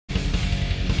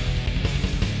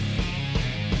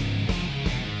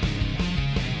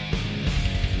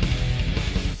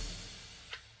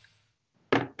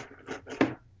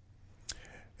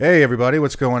Hey everybody,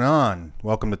 what's going on?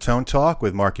 Welcome to Tone Talk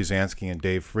with Mark Uzansky and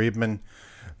Dave Friedman.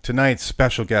 Tonight's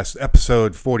special guest,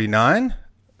 episode 49.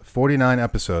 49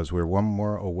 episodes. We're one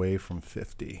more away from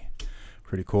 50.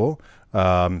 Pretty cool.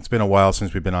 It's been a while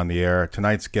since we've been on the air.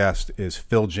 Tonight's guest is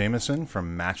Phil Jameson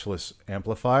from Matchless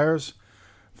Amplifiers.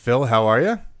 Phil, how are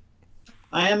you?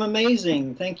 I am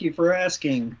amazing. Thank you for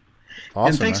asking.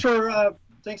 Awesome. And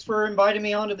thanks for inviting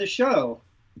me onto the show.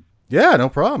 Yeah, no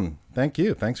problem. Thank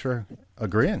you. Thanks for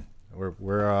agreeing.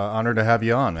 We're honored to have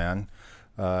you on, man.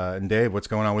 And Dave, what's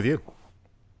going on with you?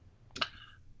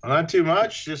 Not too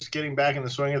much. Just getting back in the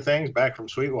swing of things. Back from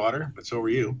Sweetwater, but so were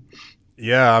you.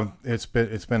 Yeah, it's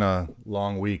been a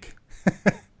long week.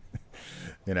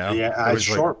 You know. Yeah, a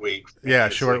short week. Yeah,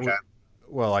 short.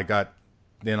 Well, I got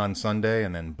in on Sunday,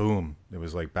 and then boom, it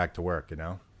was like back to work. You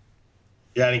know.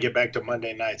 Yeah, I didn't get back to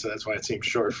Monday night, so that's why it seems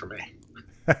short for me.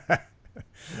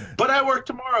 But I work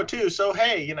tomorrow too, so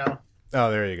hey, you know. Oh,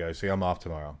 there you go. See, I'm off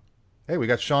tomorrow. Hey, we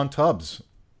got Sean Tubbs,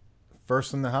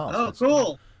 first in the house. Oh,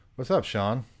 cool. What's up,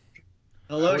 Sean?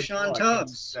 Hello, Sean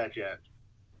Tubbs. That yet.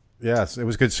 Yes, it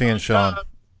was good seeing Sean.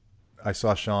 I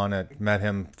saw Sean met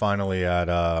him finally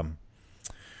at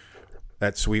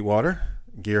Sweetwater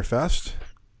Gear Fest,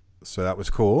 so that was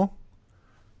cool.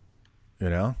 You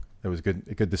know, it was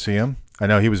good to see him. I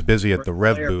know he was busy at the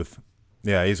Rev booth.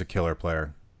 Yeah, he's a killer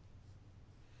player.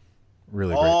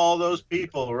 Really great. All those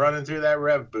people running through that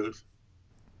Rev booth.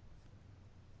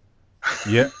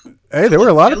 Yeah. Hey, there were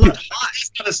a lot of people.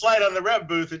 It's not a slight on the Rev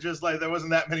booth. It's just like there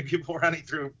wasn't that many people running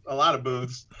through a lot of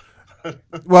booths.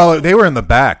 Well, they were in the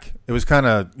back. It was kind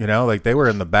of, you know, like they were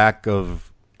in the back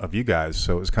of you guys,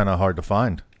 so it was kind of hard to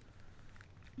find.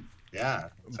 Yeah,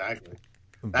 exactly.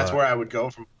 That's where I would go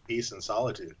from peace and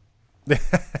solitude.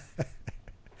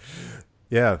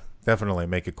 Yeah, definitely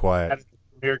make it quiet.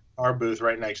 Our booth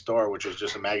right next door, which was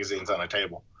just magazines on a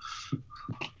table.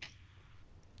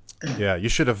 Yeah, you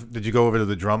should have. Did you go over to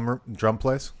the drum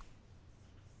place?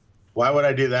 Why would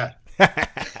I do that?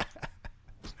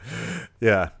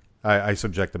 Yeah, I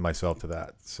subjected myself to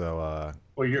that. So.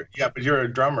 Well, but you're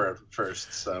a drummer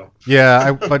first, so.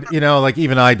 Yeah, but you know, like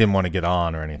even I didn't want to get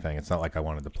on or anything. It's not like I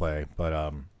wanted to play,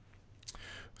 but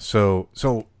so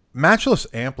Matchless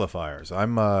Amplifiers.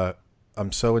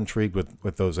 I'm so intrigued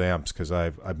with those amps because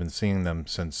I've been seeing them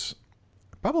since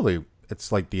probably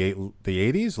it's like the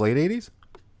 80s, late 80s.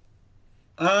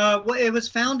 Well, it was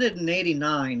founded in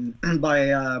 '89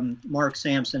 by Mark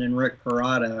Sampson and Rick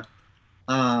Parada,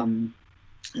 and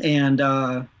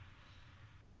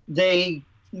they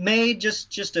made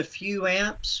just a few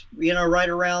amps, you know, right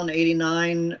around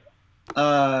 '89,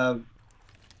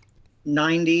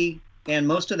 '90, and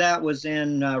most of that was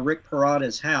in Rick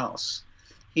Parada's house.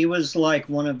 He was like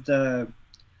one of the,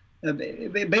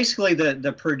 basically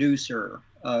the producer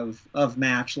of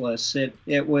Matchless.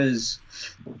 It was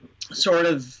sort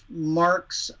of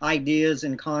Mark's ideas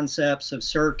and concepts of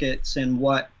circuits and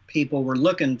what people were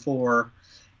looking for,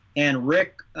 and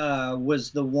Rick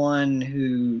was the one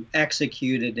who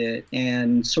executed it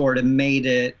and sort of made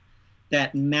it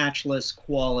that Matchless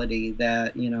quality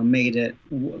that, you know, made it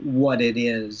what it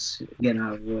is, you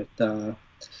know, with the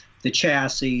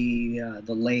chassis,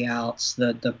 the layouts,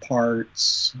 the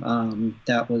parts.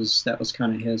 That was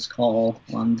kind of his call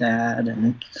on that,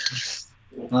 and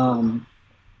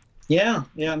yeah.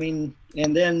 I mean,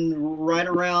 and then right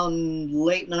around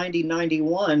late '90,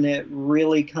 '91, it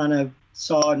really kind of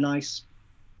saw a nice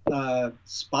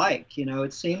spike. You know,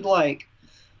 it seemed like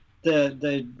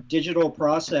the digital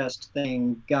processed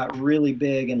thing got really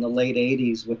big in the late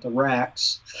 '80s with the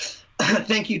racks.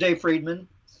 Thank you, Dave Friedman.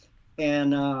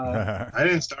 And I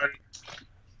didn't start.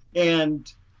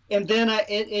 And then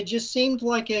it just seemed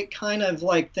like it kind of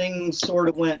like things sort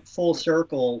of went full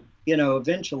circle, you know,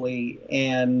 eventually,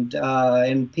 and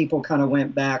people kind of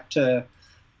went back to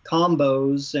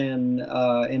combos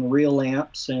and real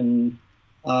amps, and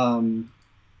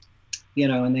you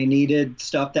know, and they needed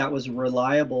stuff that was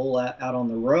reliable out on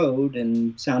the road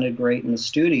and sounded great in the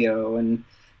studio, and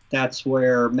that's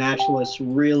where Matchless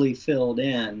really filled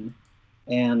in.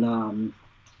 And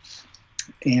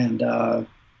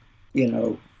you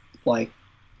know, like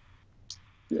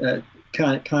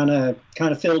kind of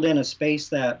filled in a space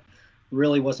that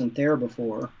really wasn't there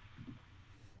before.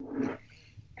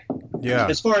 Yeah.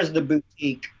 As far as the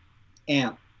boutique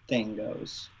amp thing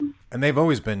goes. And they've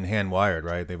always been hand wired,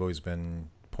 right? They've always been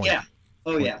Yeah.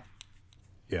 Oh yeah.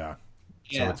 Yeah.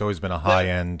 Yeah. So it's always been a high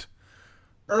end.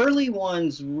 Early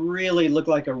ones really looked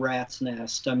like a rat's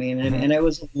nest. I mean, and it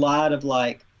was a lot of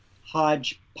like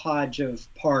hodgepodge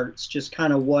of parts, just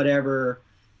kind of whatever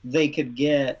they could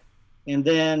get. And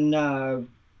then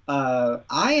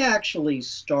I actually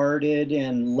started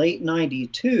in late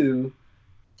 '92,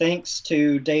 thanks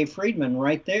to Dave Friedman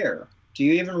right there. Do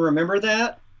you even remember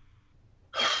that?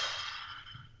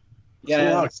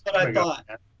 Yeah, that's what I thought.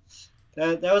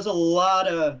 That was a lot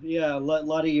of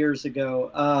lot of years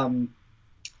ago.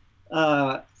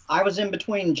 I was in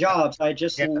between jobs. I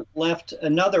just left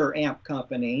another amp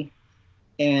company,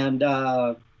 and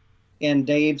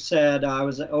Dave said I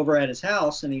was over at his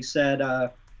house, and he said,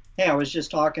 "Hey, I was just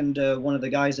talking to one of the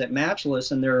guys at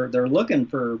Matchless, and they're looking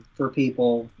for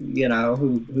people,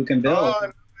 who can build."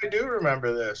 Oh, I do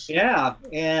remember this. Yeah,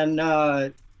 and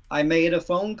I made a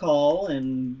phone call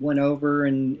and went over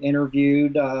and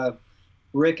interviewed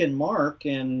Rick and Mark,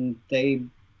 and they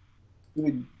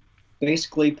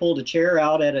basically pulled a chair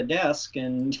out at a desk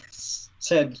and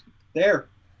said, "There,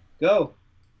 go."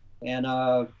 And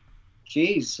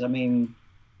geez, I mean,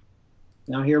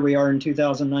 now here we are in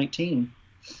 2019.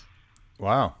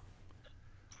 Wow.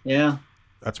 Yeah.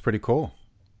 That's pretty cool.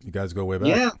 You guys go way back.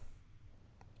 Yeah.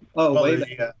 Oh, way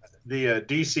back. The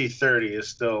DC30 is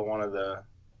still one of the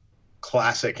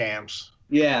classic amps.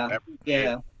 Yeah.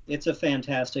 Yeah. It's a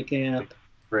fantastic amp.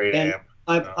 Great amp.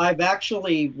 I've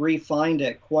actually refined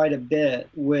it quite a bit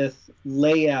with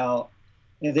layout,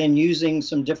 and then using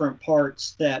some different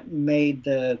parts that made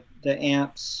the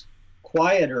amps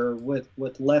quieter with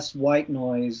less white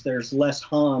noise. There's less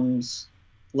hums,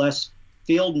 less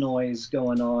field noise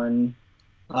going on,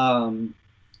 and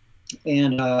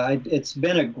it's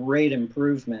been a great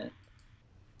improvement.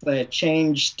 It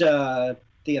changed the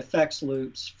effects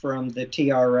loops from the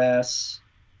TRS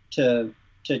to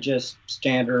just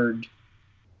standard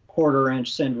 1/4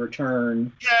 inch send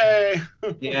return. Yay!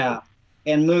 Yeah,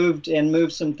 and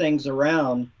moved some things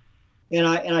around. And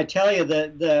I tell you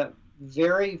that the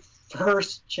very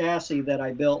first chassis that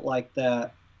I built like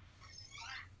that,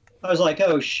 I was like,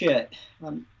 oh shit,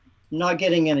 I'm not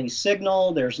getting any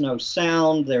signal. There's no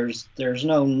sound. There's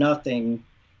no nothing.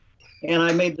 And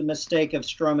I made the mistake of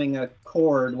strumming a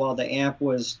chord while the amp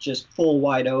was just full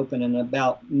wide open and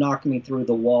about knocked me through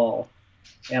the wall.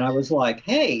 And I was like,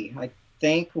 hey, I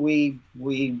think we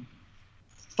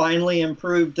finally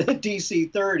improved the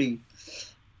DC30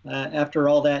 after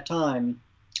all that time.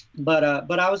 But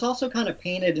I was also kind of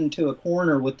painted into a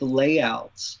corner with the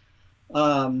layouts.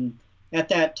 At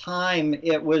that time,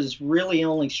 it was really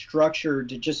only structured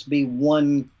to just be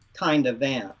one kind of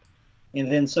amp. And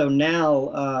then so now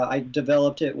I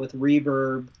developed it with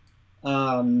reverb,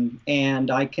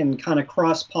 and I can kind of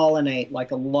cross-pollinate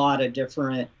like a lot of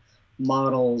different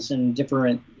models and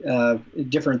different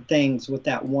things with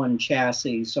that one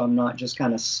chassis, so I'm not just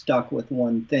kind of stuck with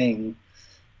one thing.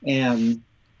 And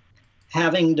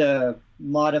having to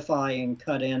modify and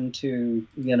cut into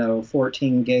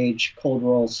 14 gauge cold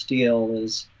roll steel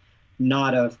is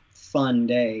not a fun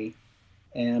day,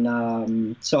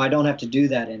 and so I don't have to do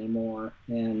that anymore,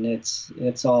 and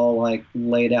it's all like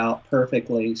laid out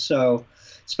perfectly. So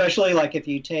especially like if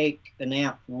you take an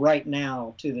amp right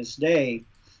now to this day,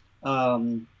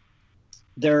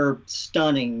 they're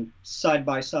stunning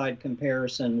side-by-side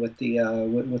comparison with the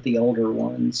older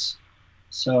ones.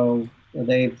 So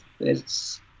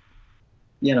it's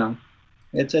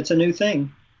a new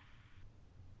thing.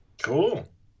 Cool.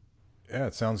 Yeah,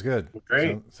 it sounds good.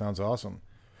 Great. Sounds awesome.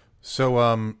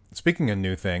 So, speaking of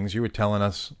new things, you were telling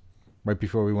us right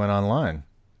before we went online.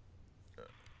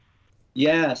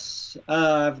 Yes,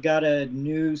 I've got a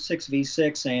new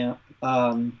 6V6 amp.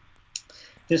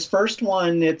 This first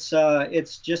one, it's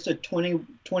just a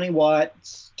 20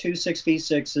 watts, two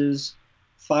 6V6s,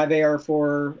 5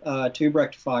 AR4 tube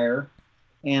rectifier,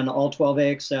 and all 12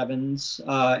 AX7s,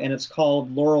 and it's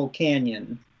called Laurel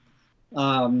Canyon.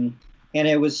 And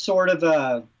it was sort of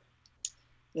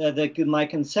my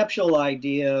conceptual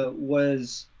idea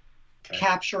was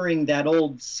capturing that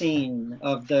old scene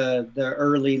of the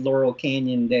early Laurel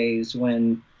Canyon days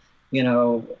when,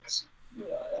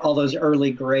 all those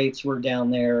early greats were down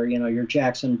there, your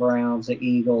Jackson Browns, the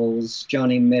Eagles,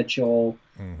 Joni Mitchell,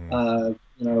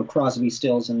 Crosby,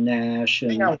 Stills, and Nash.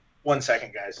 And, hang on 1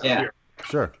 second, guys. Yeah.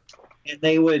 Sure. And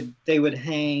they would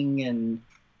hang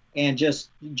and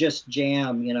just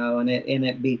jam, and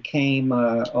it became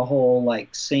a whole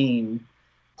like scene.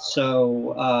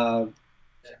 So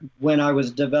when I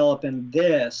was developing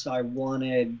this, I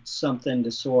wanted something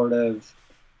to sort of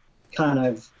kind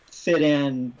of fit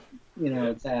in,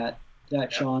 that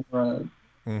genre.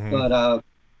 Mm-hmm.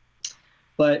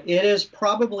 But it is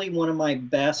probably one of my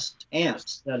best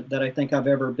amps that I think I've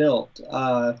ever built.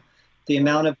 The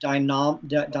amount of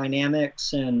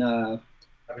dynamics and the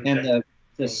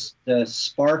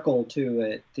sparkle to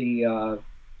it, the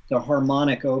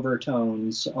harmonic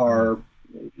overtones are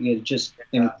just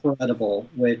incredible.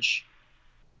 Which,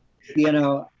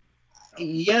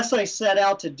 yes, I set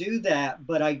out to do that,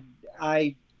 but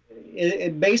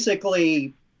it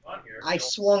basically, I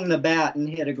swung the bat and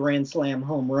hit a grand slam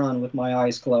home run with my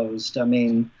eyes closed. I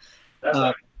mean,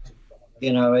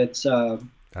 it's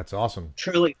That's awesome.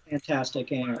 truly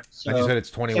fantastic amp. So, And you said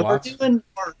it's 20 and watts?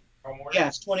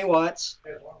 it's 20 watts.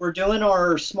 We're doing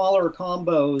our smaller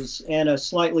combos and a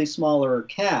slightly smaller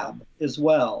cab as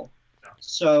well.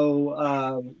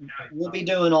 So we'll be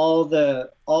doing all the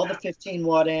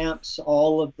 15-watt amps.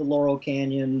 All of the Laurel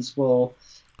Canyons will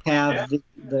have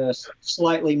the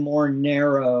slightly more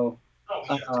narrow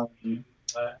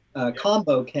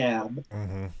combo cab.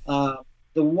 Mm-hmm.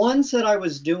 The ones that I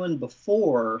was doing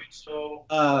before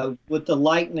with the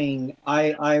Lightning,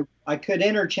 I could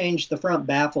interchange the front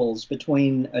baffles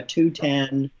between a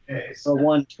 210 or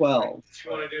 112.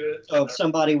 So if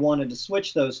somebody wanted to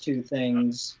switch those two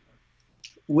things,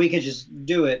 we could just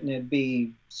do it and it'd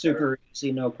be super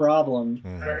easy, no problem.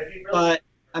 Mm-hmm. But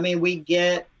I mean, we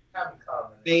get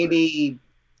maybe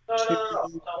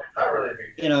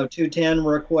 210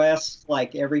 requests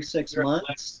like every 6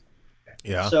 months.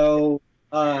 Yeah. So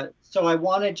I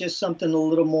wanted just something a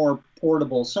little more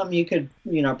portable, something you could,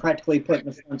 practically put in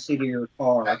the front seat of your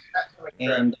car,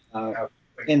 and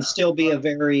still be a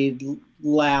very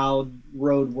loud,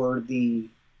 roadworthy,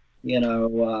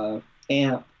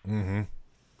 amp. Mm-hmm.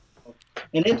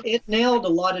 And it nailed a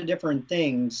lot of different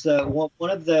things. One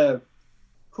of the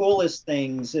coolest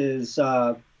things is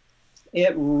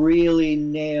it really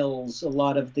nails a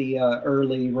lot of the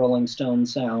early Rolling Stone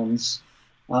sounds.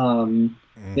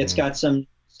 It's got some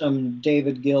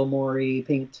David Gilmour-y,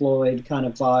 Pink Floyd kind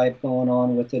of vibe going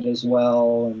on with it as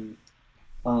well, and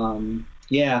I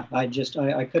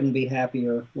couldn't be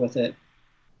happier with it.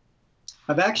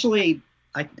 I've actually,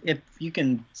 if you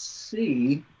can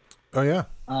see, Oh, yeah.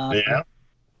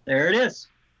 there it is.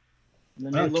 The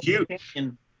new little cute.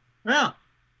 Canyon. Yeah,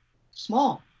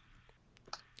 small.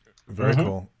 Very Mhm.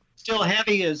 cool. Still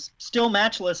heavy is still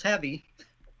matchless heavy.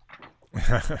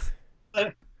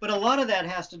 But a lot of that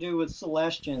has to do with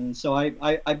Celestion, so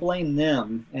I blame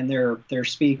them and their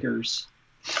speakers.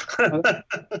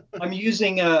 I'm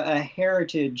using a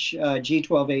Heritage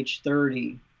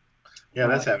G12H30. Yeah,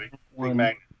 that's heavy. Big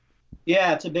magnet.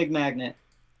 Yeah, it's a big magnet.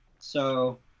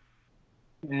 So,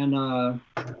 and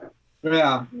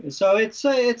so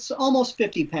it's almost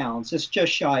 50 pounds. It's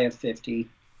just shy of 50.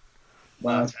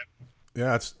 Wow. That's heavy.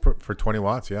 Yeah, it's for 20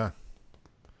 watts, yeah.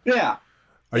 Yeah.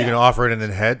 Are you going to offer it in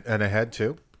a head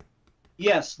too?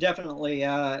 Yes, definitely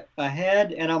a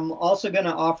head, and I'm also going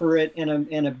to offer it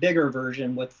in a bigger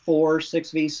version with 4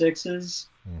 6V6s,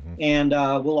 Mm-hmm. and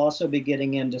we'll also be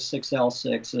getting into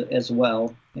 6L6 as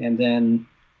well, and then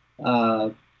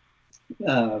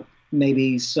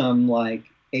maybe some like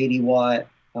 80 watt.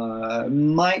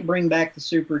 Might bring back the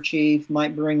Super Chief,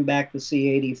 might bring back the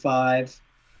C85,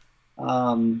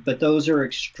 but those are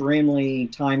extremely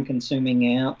time-consuming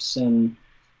amps, and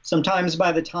sometimes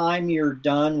by the time you're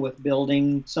done with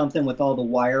building something with all the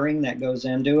wiring that goes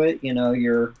into it,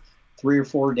 you're 3 or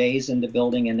 4 days into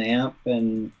building an amp,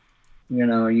 and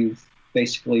you've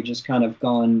basically just kind of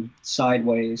gone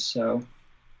sideways. So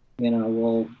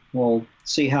we'll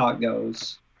see how it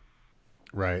goes.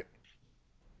 Right.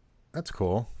 That's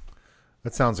cool.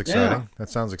 That sounds exciting. Yeah. That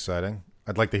sounds exciting.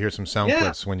 I'd like to hear some sound Yeah.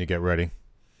 clips when you get ready.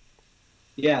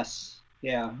 Yes,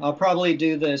 yeah, I'll probably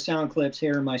do the sound clips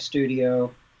here in my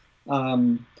studio.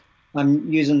 I'm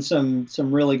using some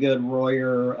really good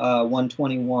Royer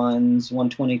 121s,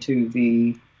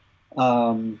 122V,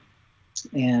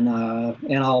 and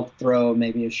I'll throw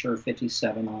maybe a Shure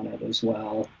 57 on it as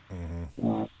well.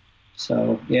 Mm-hmm.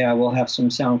 So yeah, we'll have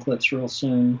some sound clips real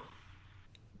soon.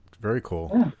 Very cool.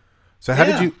 Yeah. So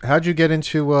how'd you get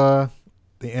into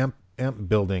the amp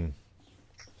building?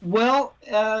 Well,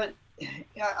 I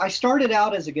started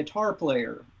out as a guitar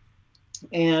player,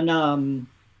 and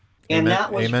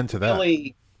that was amen to that.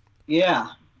 really, yeah.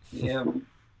 Are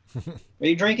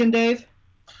you drinking, Dave?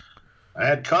 I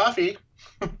had coffee.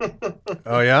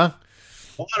 Oh yeah.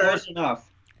 Water. Close enough.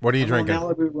 What are you I'm on drinking?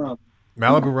 Malibu rum.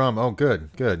 Malibu rum. Oh,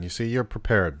 good. You see, you're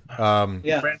prepared.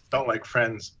 Yeah. Friends don't like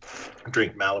friends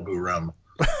drink Malibu rum.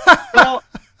 Well,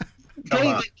 Come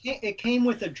Dave, on. it came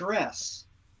with a dress,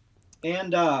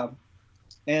 and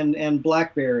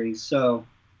blackberries. So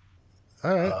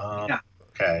All right. Yeah.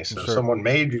 Okay, so Sure. someone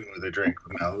made you with a drink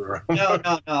with Malibu rum. no,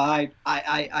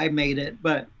 I made it,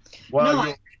 but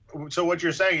Well, no, so what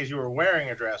you're saying is you were wearing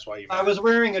a dress while you made I was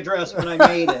wearing a dress when I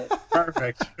made it. it.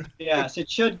 Perfect. Yes,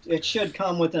 it should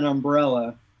come with an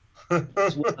umbrella.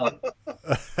 as well.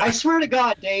 I swear to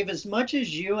God, Dave, as much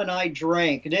as you and I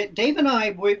drank, Dave and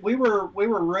I, we were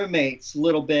roommates a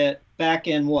little bit back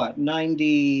in what,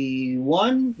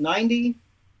 91, 90?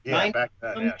 Yeah, 90? back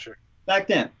then, yeah, sure. Back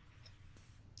then.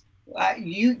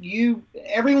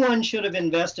 Everyone should have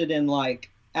invested in like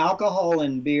alcohol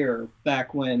and beer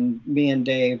back when me and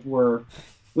Dave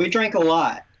we drank a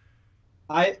lot.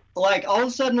 I like all of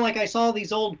a sudden, like I saw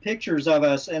these old pictures of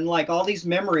us and like all these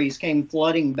memories came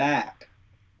flooding back,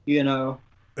 you know.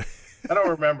 I don't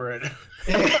remember it.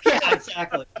 Yeah,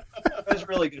 exactly. It was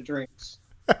really good drinks.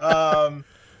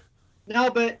 No,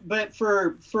 but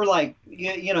for like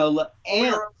you know,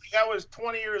 and I was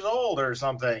 20 years old or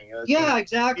something. Yeah,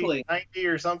 exactly. 90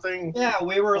 or something. Yeah,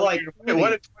 we were like. What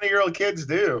did 20-year-old kids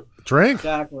do? Drink.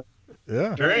 Exactly.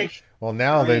 Yeah. Drink. Well,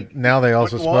 now they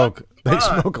also smoke. They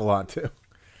smoke a lot too.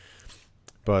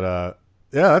 But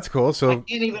yeah, that's cool. So I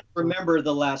can't even remember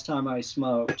the last time I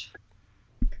smoked.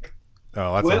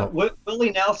 Oh, that's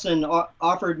Willie Nelson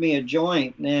offered me a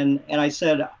joint, and I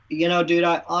said, you know, dude,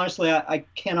 I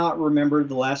cannot remember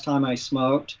the last time I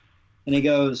smoked. And he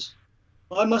goes,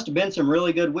 well, it must have been some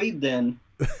really good weed then.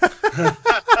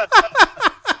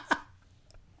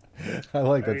 I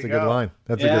like that's a good line.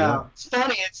 That's a good line. It's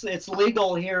funny. It's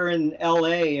legal here in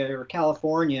L.A. or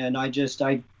California, and I just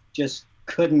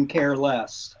couldn't care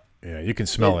less. Yeah, you can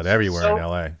smell it everywhere in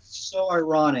L.A. So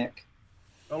ironic.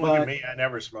 Don't look at me. I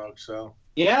never smoked, so.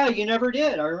 Yeah, you never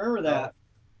did. I remember that.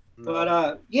 No.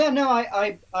 But yeah, no,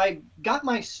 I got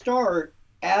my start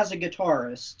as a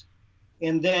guitarist,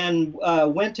 and then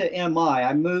went to MI.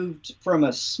 I moved from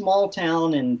a small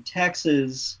town in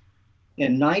Texas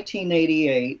in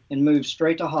 1988 and moved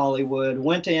straight to Hollywood.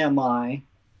 Went to MI,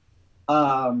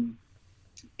 and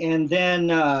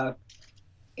then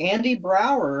Andy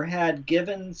Brower had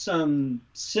given some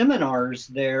seminars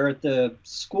there at the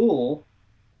school.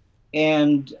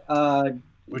 And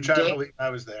which I believe I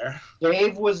was there.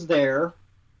 Dave was there,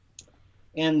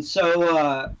 and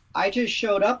so I just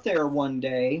showed up there one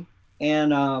day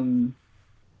and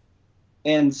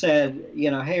said,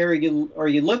 you know, hey, are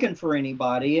you looking for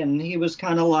anybody? And he was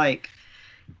kind of like,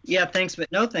 yeah, thanks, but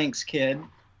no thanks, kid.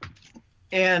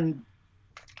 And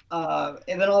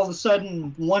then all of a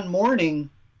sudden one morning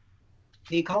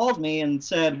he called me and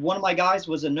said one of my guys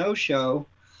was a no-show,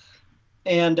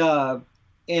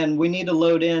 and we need to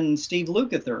load in Steve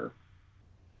Lukather.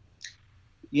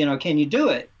 You know, can you do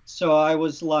it? So I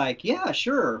was like, yeah,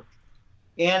 sure.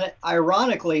 And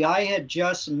ironically, I had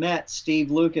just met Steve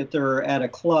Lukather at a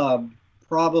club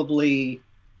probably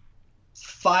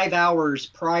 5 hours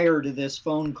prior to this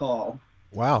phone call.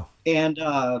 Wow. And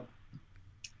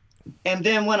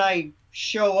then when I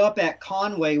show up at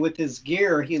Conway with his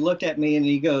gear, he looked at me and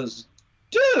he goes,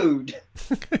 dude,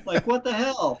 like, what the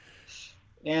hell?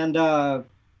 And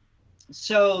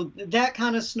so that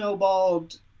kind of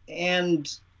snowballed,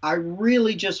 and I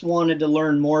really just wanted to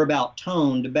learn more about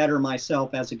tone to better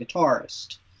myself as a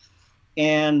guitarist.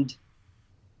 And,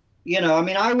 you know, I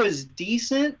mean, I was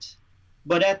decent,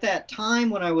 but at that time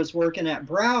when I was working at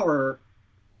Brower,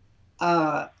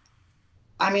 I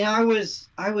mean, I was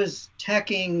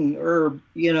teching or,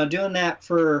 you know, doing that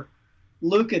for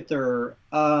Lukather,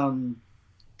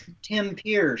 Tim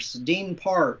Pierce, Dean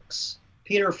Parks,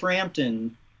 Peter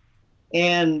Frampton,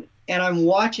 and I'm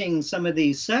watching some of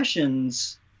these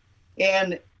sessions,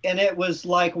 and it was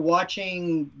like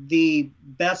watching the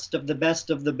best of the best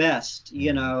of the best,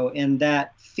 you know, in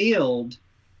that field.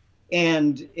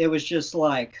 And it was just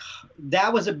like,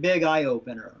 that was a big eye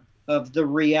opener of the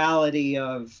reality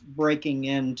of breaking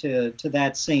into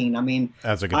that scene. I mean,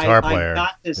 as a guitar player, I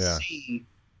got to see,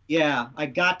 I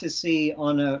got to see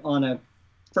on a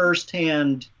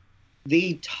firsthand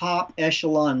the top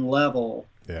echelon level.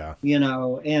 Yeah. You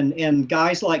know, and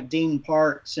guys like Dean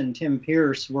Parks and Tim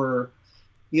Pierce were,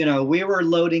 you know, we were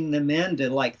loading them into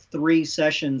like 3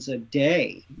 sessions a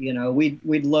day. You know,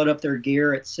 we'd load up their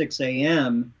gear at 6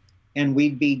 a.m. and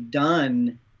we'd be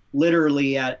done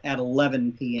literally at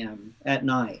 11 p.m. at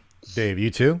night. Dave,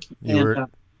 you too? You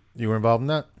were involved in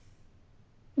that?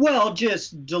 Well,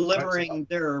 just delivering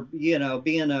their, you know,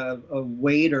 being a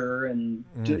waiter and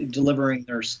delivering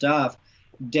their stuff.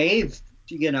 Dave,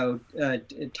 you know,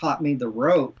 taught me the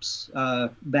ropes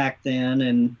back then.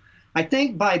 And I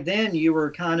think by then you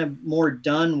were kind of more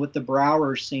done with the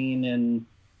Brower scene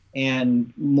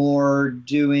and more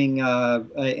doing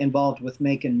involved with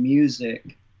making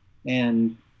music.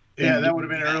 And that would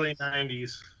have been early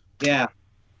 90s. Yeah.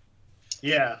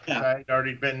 Yeah. I'd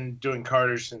already been doing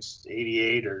Carter since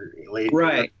 88 or late.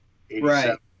 Right.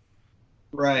 87.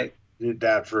 Right. Did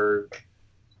that for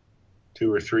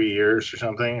 2 or 3 years or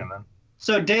something, and then.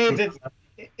 So Dave,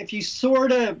 if you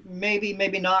sort of maybe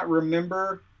not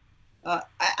remember, I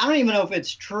don't even know if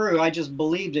it's true. I just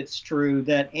believed it's true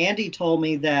that Andy told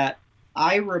me that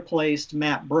I replaced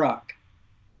Matt Bruck,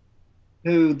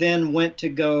 who then went to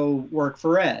go work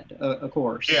for Ed, of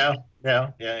course. Yeah.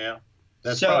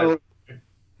 That's so,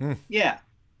 Hmm. yeah.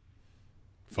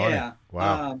 Funny. Yeah.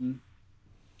 Wow.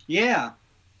 Yeah.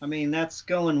 I mean, that's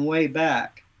going way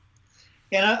back.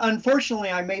 And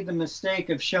unfortunately, I made the mistake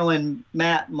of showing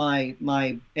Matt my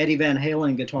Eddie Van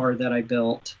Halen guitar that I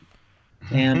built.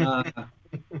 And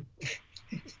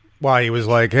Why, he was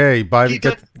like, "Hey,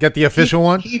 get the official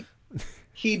one."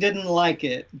 He didn't like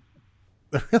it.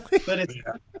 Really? But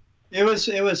it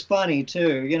was funny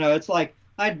too. You know, it's like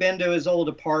I'd been to his old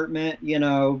apartment, you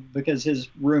know, because his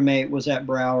roommate was at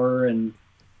Brower, and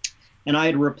I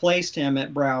had replaced him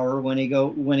at Brower when he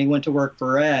went to work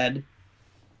for Ed.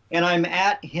 And I'm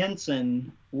at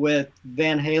Henson with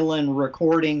Van Halen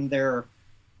recording their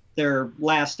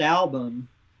last album,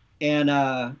 and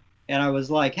I was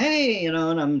like, hey, you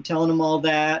know, and I'm telling him all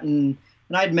that, and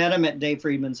I'd met him at Dave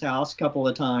Friedman's house a couple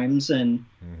of times, and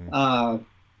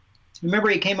remember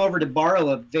he came over to borrow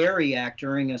a Variac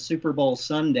during a Super Bowl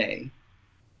Sunday.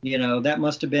 You know, that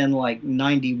must have been like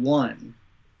 '91.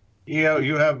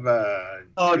 You have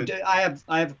I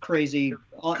have crazy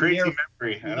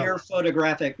memory, near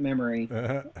photographic memory.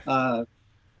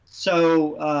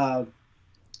 So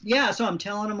I'm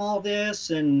telling him all this,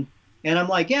 and I'm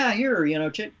like, yeah, here, you know,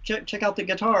 check out the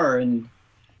guitar, and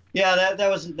yeah,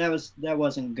 that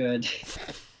wasn't good.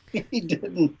 He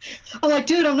didn't. I'm like,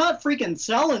 dude, I'm not freaking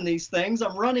selling these things.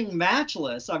 I'm running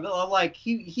Matchless. I'm like,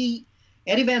 Eddie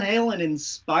Van Halen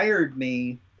inspired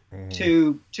me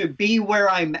to be where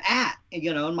I'm at,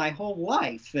 you know, in my whole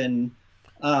life. And,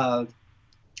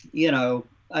 you know,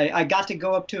 I got to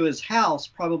go up to his house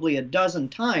probably a dozen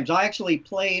times. I actually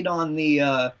played on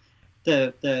the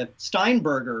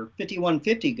Steinberger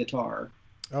 5150 guitar.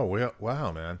 Oh,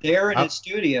 wow, man. There in his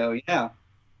studio, yeah.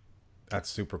 That's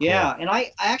super cool. Yeah, and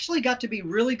I actually got to be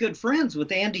really good friends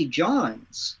with Andy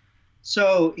Johns.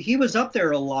 So he was up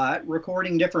there a lot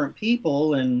recording different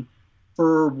people, and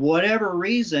for whatever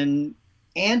reason,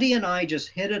 Andy and I just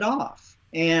hit it off.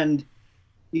 And,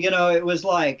 you know, it was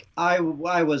like I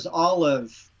was all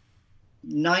of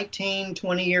 19,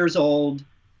 20 years old,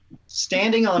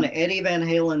 standing on Eddie Van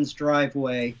Halen's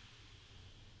driveway.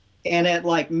 And at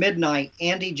like midnight,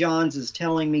 Andy Johns is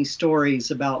telling me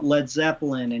stories about Led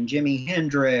Zeppelin and Jimi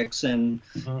Hendrix and,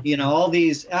 you know, all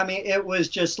these. I mean, it was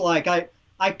just like I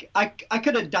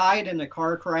could have died in a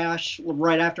car crash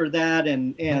right after that,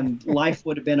 and life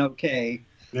would have been okay.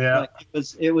 Yeah, like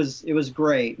it was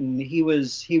great, and he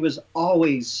was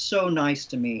always so nice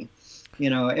to me.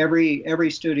 You know, every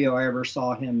studio I ever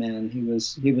saw him in,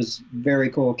 he was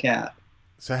very cool cat.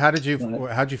 So how'd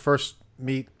you first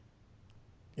meet?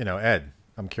 You know, Ed,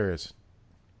 I'm curious.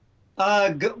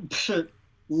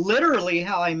 Literally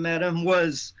how I met him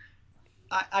was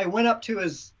I went up to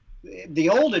the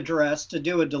old address to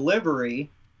do a delivery,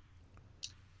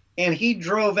 and he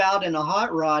drove out in a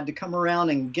hot rod to come around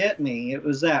and get me. It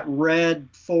was that red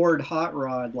Ford hot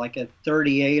rod, like a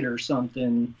 38 or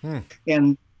something.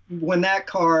 And when that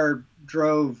car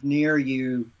drove near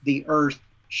you, the earth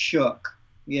shook.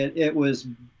 It was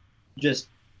just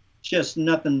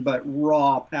nothing but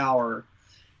raw power.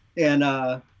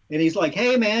 And he's like,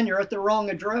 hey man, you're at the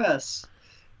wrong address.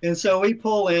 And so we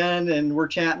pull in and we're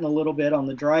chatting a little bit on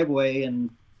the driveway, and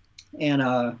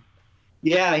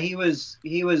yeah, he was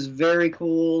very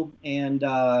cool. And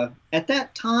at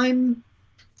that time,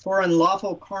 For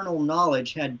Unlawful Carnal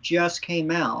Knowledge had just came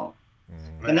out.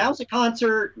 And that was a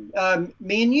concert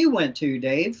me and you went to,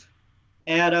 Dave,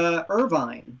 at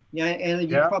Irvine. Yeah, and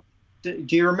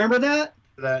do you remember that?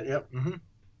 Yep.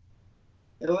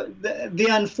 The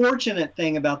unfortunate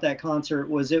thing about that concert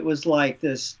was it was like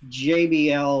this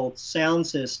JBL sound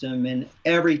system, and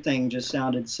everything just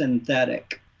sounded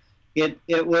synthetic. It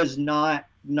was not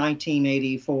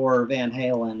 1984 Van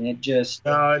Halen. It just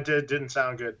it didn't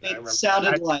sound good.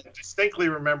 I distinctly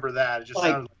remember that. It just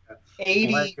sounded like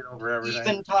 80 over everything.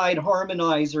 Eventide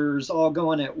harmonizers all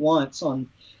going at once on.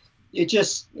 It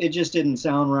just didn't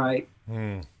sound right.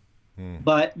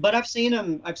 But I've seen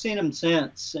him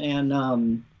since,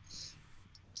 and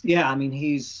yeah, I mean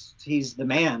he's the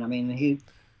man. I mean he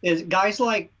is guys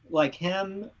like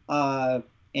him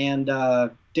and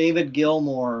David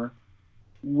Gilmour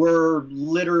were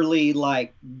literally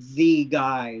like the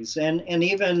guys, and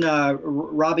even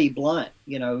Robbie Blunt,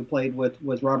 you know, who played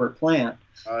with Robert Plant.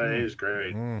 Oh, he's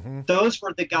great. Those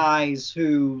were the guys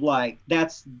who like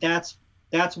that's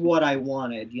what I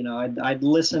wanted. You know, I'd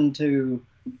listen to.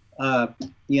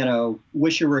 You know,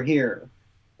 Wish You Were Here,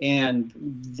 and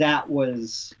that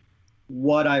was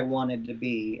what I wanted to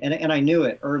be, and I knew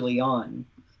it early on.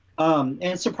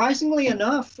 And surprisingly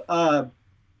enough,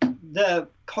 the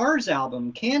Cars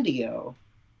album, Candio,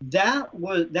 that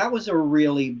was a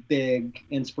really big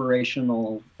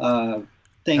inspirational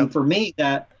thing for me.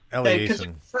 Because it was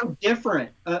so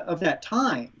different of that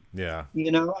time. Yeah.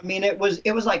 You know, I mean, it was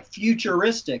like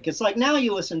futuristic. It's like now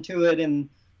you listen to it and,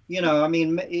 you know, I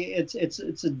mean,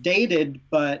 it's dated,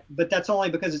 but that's only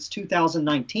because it's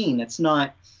 2019. It's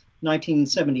not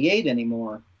 1978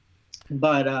 anymore.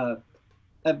 But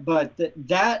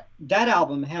that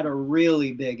album had a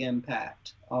really big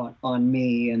impact on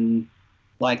me, and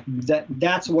like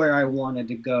that's where I wanted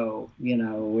to go, you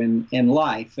know, in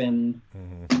life. And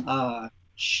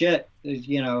shit,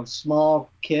 you know, small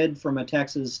kid from a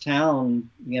Texas town,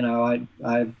 you know,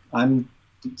 I'm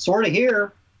sort of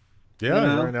here. Yeah, you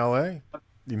know? You're in LA.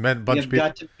 You met a bunch of people.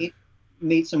 Got to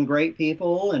meet some great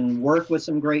people and work with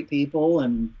some great people,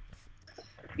 and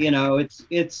you know, it's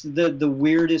the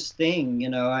weirdest thing, you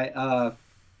know.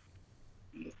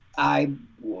 I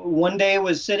one day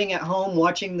was sitting at home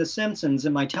watching The Simpsons,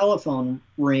 and my telephone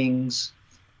rings,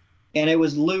 and it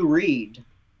was Lou Reed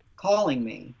calling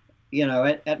me, you know,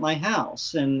 at my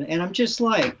house, and I'm just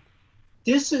like,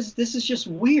 this is just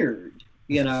weird,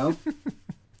 you know.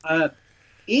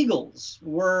 Eagles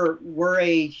were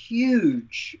a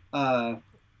huge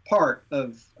part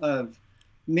of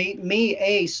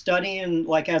me studying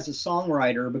like as a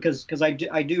songwriter, because I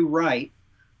do write,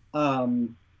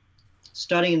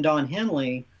 studying Don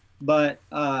Henley, but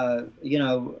you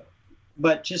know,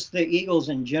 but just the Eagles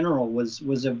in general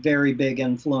was a very big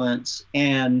influence.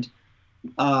 And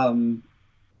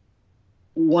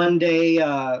one day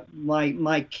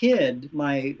my kid,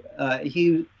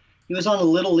 he was on a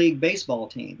little league baseball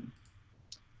team,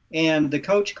 and the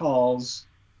coach calls,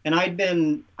 and I'd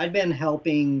been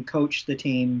helping coach the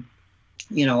team,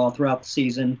 you know, all throughout the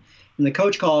season. And the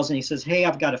coach calls and he says, "Hey,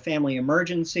 I've got a family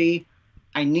emergency.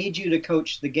 I need you to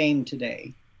coach the game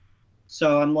today."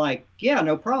 So I'm like, "Yeah,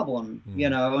 no problem." You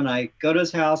know, and I go to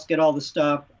his house, get all the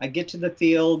stuff. I get to the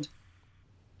field,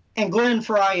 and Glenn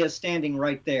Fry is standing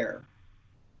right there.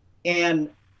 And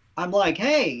I'm like,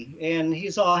 "Hey," and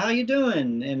he's all, "How you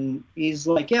doing?" And he's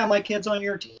like, "Yeah, my kid's on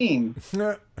your team."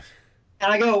 And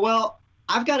I go, "Well,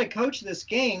 I've got to coach this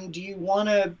game. Do you want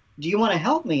to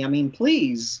help me? I mean,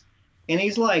 please." And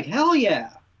he's like, "Hell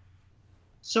yeah."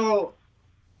 So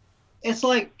it's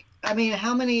like, I mean,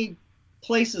 how many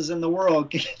places in the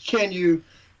world can you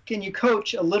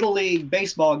coach a little league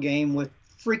baseball game with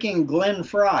freaking Glenn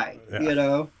Fry? Yeah. You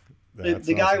know,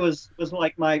 the guy was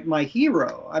like my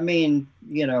hero. I mean,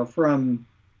 you know, from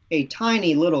a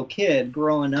tiny little kid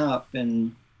growing up,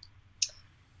 and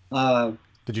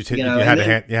did you take? You had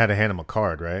to hand him a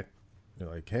card, right? You're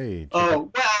like, "Hey." Oh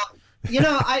well, you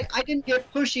know, I didn't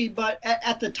get pushy, but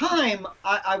at the time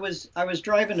I was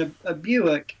driving a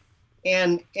Buick,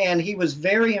 and he was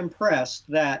very impressed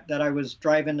that I was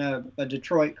driving a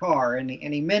Detroit car, and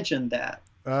he mentioned that.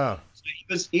 Oh. So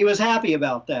he was happy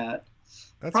about that.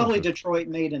 That's probably Detroit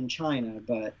made in China,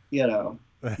 but you know,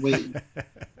 we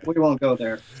won't go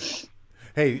there.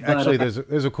 Hey, actually,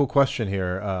 there's a cool question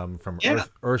here from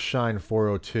Earthshine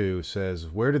 402 says,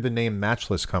 "Where did the name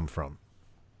Matchless come from?"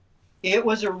 It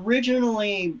was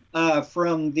originally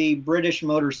from the British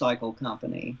Motorcycle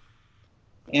Company,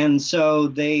 and so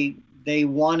they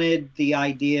wanted the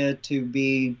idea to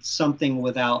be something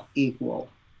without equal.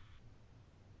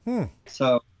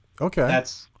 So okay,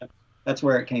 that's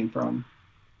where it came from.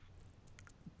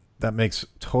 That makes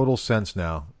total sense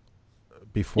now.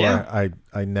 Before I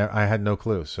had no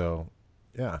clue. So,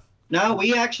 yeah. No,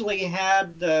 we actually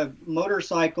had the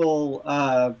motorcycle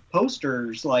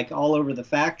posters like all over the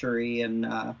factory in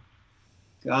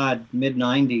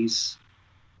mid-90s.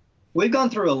 We've gone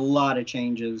through a lot of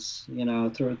changes, you know,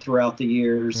 throughout the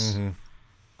years.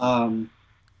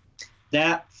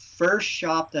 That first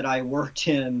shop that I worked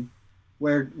in,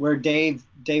 where Dave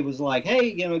was like,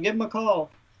 "Hey, you know, give him a call."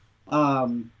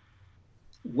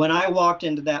 When I walked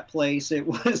into that place, it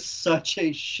was such a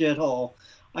shithole.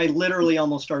 I literally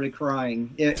almost started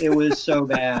crying. It was so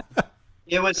bad.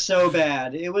 It was so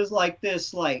bad. It was like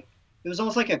this, like, it was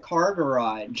almost like a car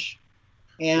garage.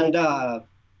 And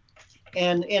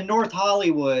in North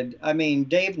Hollywood, I mean,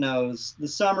 Dave knows, the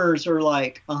summers are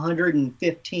like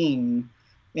 115.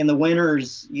 In the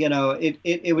winters, you know,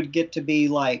 it would get to be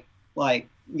like,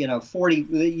 you know,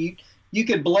 40. You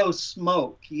could blow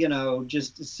smoke, you know,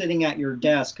 just sitting at your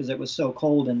desk because it was so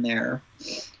cold in there.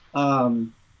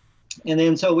 And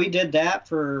then so we did that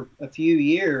for a few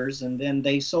years, and then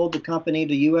they sold the company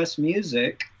to U.S.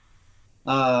 Music.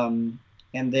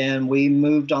 and then we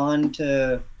moved on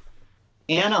to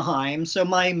Anaheim. So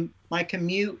my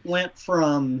commute went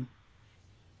from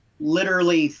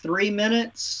literally 3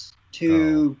 minutes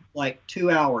to like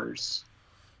 2 hours.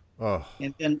 Oh.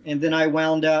 And then I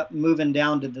wound up moving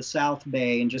down to the South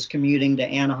Bay and just commuting to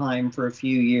Anaheim for a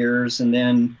few years, and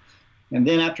then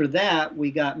after that we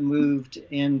got moved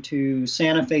into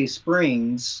Santa Fe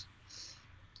Springs,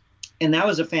 and that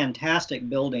was a fantastic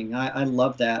building. I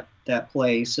love that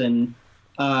place, and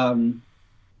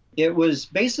it was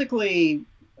basically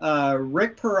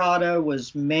Rick Parada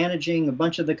was managing a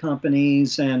bunch of the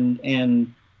companies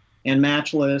and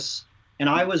Matchless. And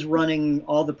I was running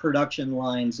all the production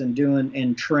lines and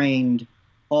trained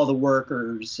all the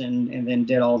workers and then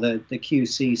did all the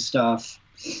QC stuff.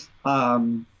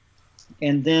 And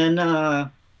then,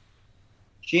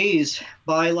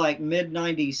 by like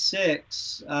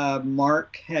mid-96,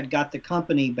 Mark had got the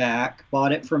company back,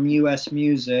 bought it from US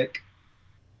Music.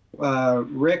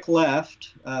 Rick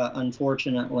left,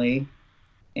 unfortunately.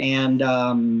 And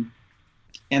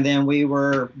then we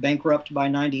were bankrupt by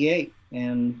 98.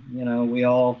 And we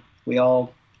all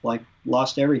like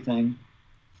lost everything.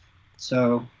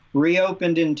 So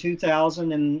reopened in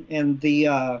 2000, and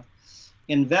the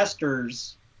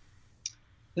investors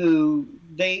who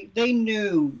they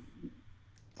knew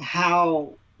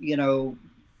how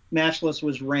Matchless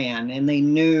was ran, and they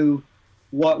knew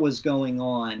what was going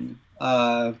on,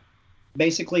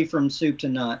 basically from soup to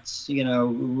nuts.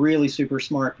 Really super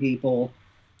smart people,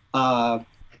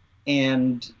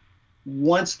 and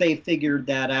once they figured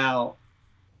that out,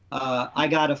 I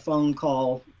got a phone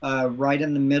call right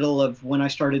in the middle of when I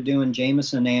started doing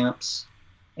Jameson amps,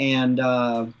 and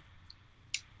I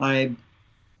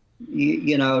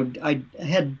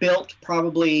had built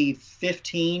probably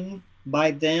 15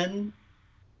 by then,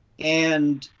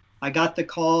 and I got the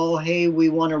call, hey, we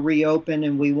want to reopen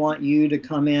and we want you to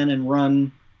come in and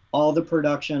run all the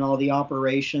production, all the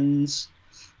operations,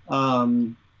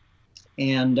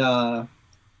 and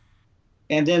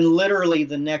then literally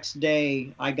the next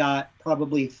day, I got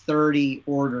probably 30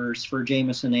 orders for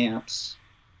Jameson amps.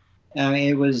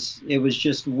 It was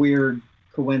just weird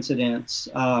coincidence.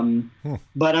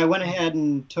 But I went ahead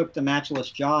and took the Matchless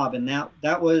job, and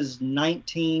that was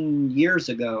 19 years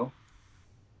ago.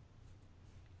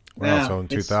 Wow, so in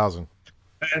 2000.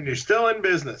 And you're still in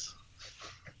business.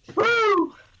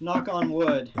 Woo! Knock on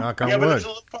wood. Knock on wood. But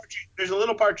there's a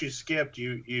little part you skipped.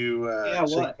 You so you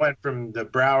went from the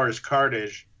Brauer's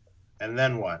cartage, and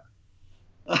then what?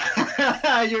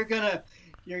 You're gonna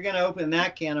open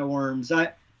that can of worms.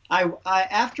 I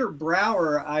after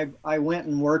Brauer, I went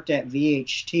and worked at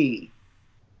VHT.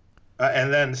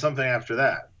 And then something after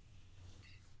that.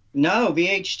 No,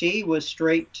 VHT was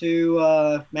straight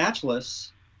to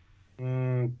Matchless.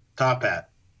 Top Hat.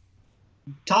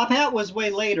 Top Hat was way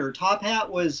later. Top Hat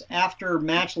was after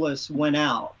Matchless went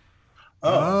out.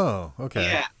 Oh,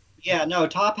 okay. Yeah. No,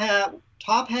 Top Hat.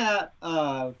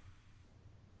 I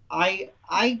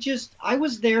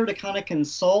was there to kind of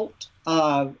consult.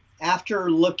 After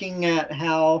looking at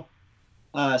how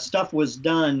stuff was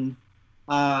done,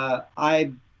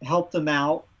 I helped them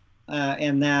out,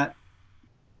 and that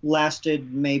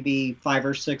lasted maybe 5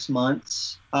 or 6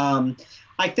 months.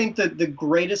 I think that the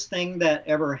greatest thing that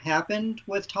ever happened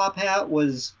with Top Hat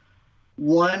was,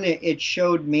 one, it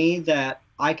showed me that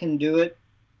I can do it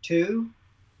too,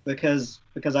 because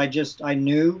I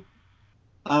knew.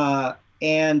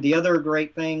 And the other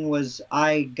great thing was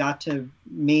I got to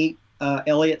meet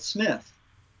Elliott Smith,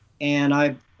 and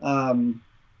I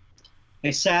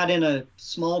sat in a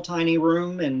small tiny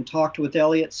room and talked with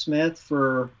Elliott Smith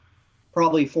for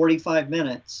probably 45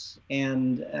 minutes,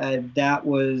 and that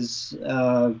was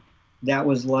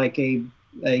like a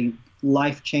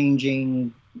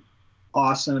life-changing,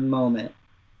 awesome moment,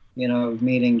 of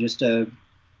meeting just a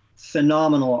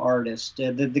phenomenal artist.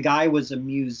 The guy was a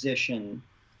musician.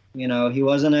 He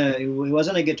wasn't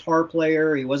a guitar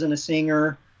player. He wasn't a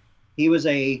singer. He was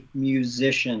a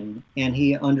musician, and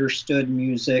he understood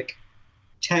music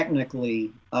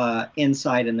technically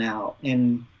inside and out.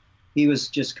 And he was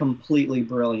just completely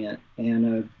brilliant.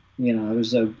 And it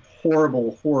was a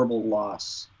horrible, horrible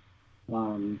loss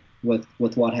with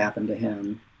what happened to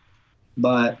him.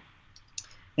 And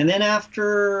then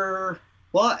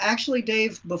actually,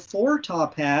 Dave, before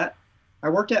Top Hat, I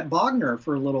worked at Bogner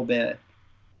for a little bit.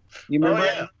 You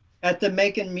remember at the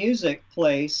Making Music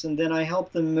place, and then I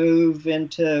helped them move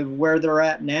into where they're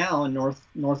at now in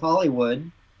North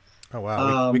Hollywood. Oh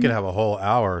wow, we could have a whole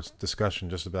hour discussion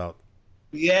just about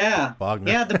Bogner.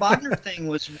 Yeah, the Bogner thing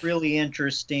was really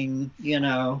interesting. It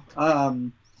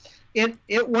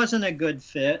wasn't a good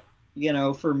fit. you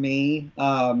know, for me,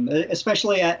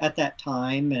 especially at that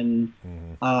time. And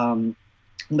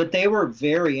but they were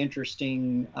very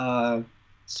interesting,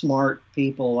 smart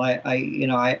people.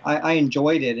 I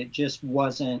enjoyed it. It just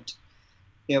wasn't.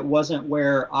 It wasn't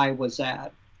where I was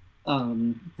at.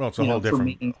 Well, it's a whole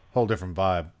different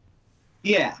vibe.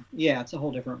 Yeah, it's a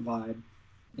whole different vibe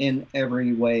in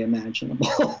every way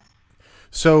imaginable.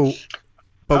 So,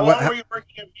 but how long were you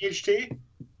working at BHT?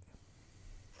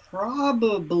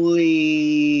 Probably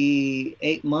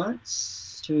 8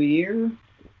 months to a year,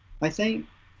 I think.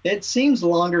 It seems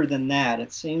longer than that.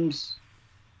 It seems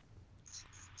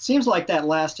like that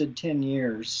lasted 10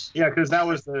 years. Yeah, because that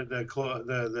was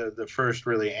the first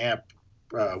really amp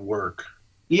work.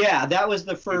 Yeah, that was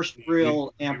the first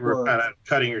real amp work. You were kind of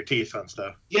cutting your teeth on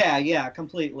stuff. Yeah,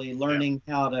 completely learning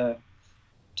how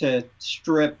to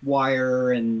strip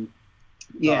wire and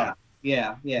yeah.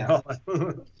 And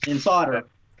solder.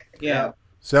 Yeah.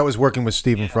 So that was working with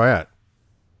Stephen Fryatt.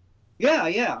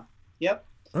 Yeah. Yep.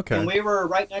 Okay. And we were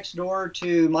right next door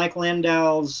to Mike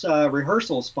Landau's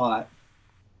rehearsal spot.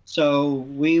 So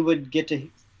we would get to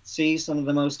see some of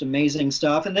the most amazing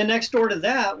stuff. And then next door to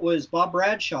that was Bob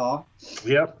Bradshaw.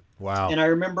 Yep. Wow. And I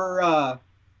remember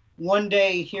one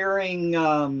day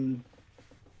hearing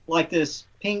like this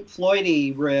Pink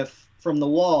Floyd-y riff from The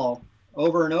Wall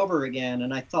over and over again.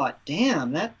 And I thought,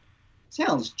 damn, that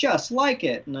sounds just like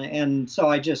it. And so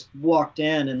I just walked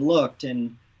in and looked,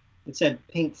 and it said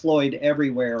Pink Floyd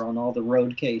everywhere on all the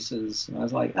road cases. And I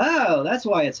was like, oh, that's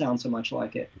why it sounds so much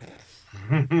like it.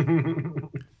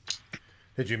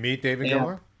 Did you meet David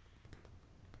Gilmour?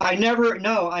 I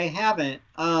haven't.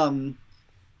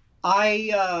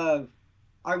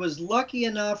 I was lucky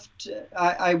enough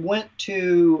I went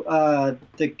to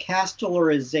the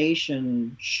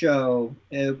Castellarization show,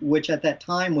 which at that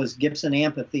time was Gibson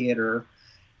Amphitheater.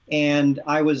 And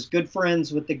I was good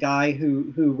friends with the guy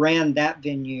who ran that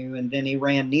venue, and then he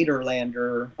ran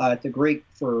Nederlander at the Greek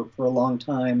for a long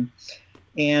time.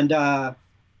 And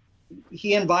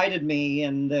he invited me,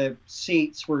 and the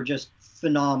seats were just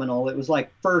phenomenal. It was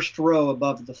like first row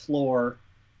above the floor.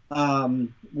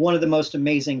 One of the most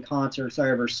amazing concerts I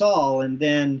ever saw. And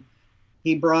then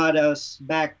he brought us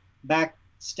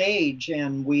backstage,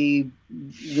 and we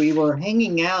were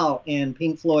hanging out in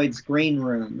Pink Floyd's green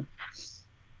room.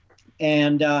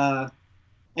 And I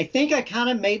think I kind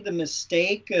of made the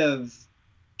mistake of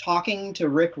talking to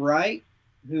Rick Wright,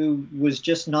 who was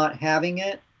just not having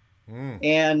it.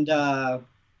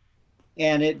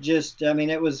 And it just, I mean,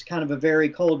 it was kind of a very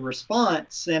cold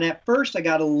response. And at first I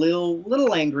got a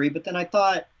little angry, but then I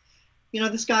thought, you know,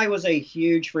 this guy was a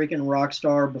huge freaking rock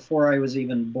star before I was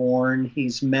even born.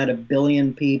 He's met a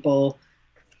billion people.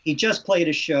 He just played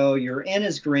a show. You're in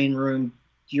his green room.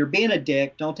 You're being a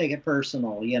dick. Don't take it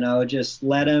personal, you know, just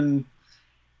let him.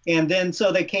 And then,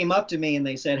 so they came up to me and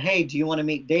they said, hey, do you want to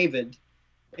meet David?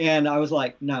 And I was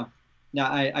like, no,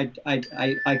 I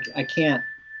can't.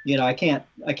 You know, I can't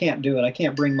do it. I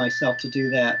can't bring myself to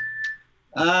do that.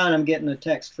 And I'm getting a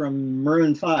text from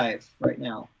Maroon 5 right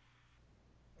now.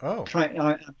 Oh.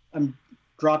 I'm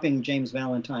dropping James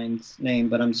Valentine's name,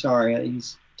 but I'm sorry.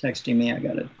 He's texting me. I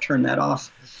got to turn that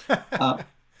off.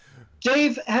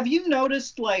 Dave, have you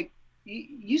noticed, like,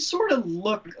 you sort of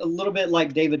look a little bit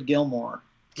like David Gilmour?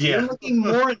 Yeah. You're looking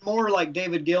more and more like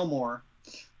David Gilmour.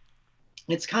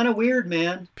 It's kind of weird,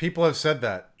 man. People have said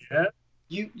that. Yeah.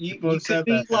 You could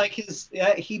be like his.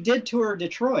 He did tour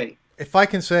Detroit. If I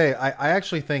can say, I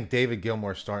actually think David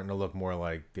Gilmour's starting to look more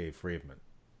like Dave Friedman.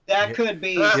 That could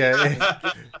be.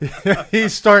 Yeah,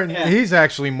 he's starting. Yeah. He's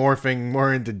actually morphing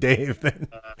more into Dave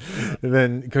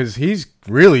than because he's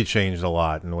really changed a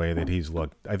lot in the way that he's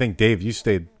looked. I think Dave, you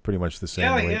stayed pretty much the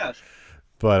same. Yeah.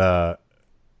 But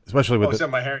especially with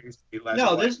except my hair used to be less.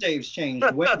 No, this Dave's changed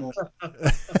way more.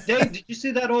 Dave, did you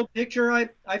see that old picture I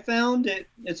found?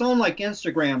 It's on like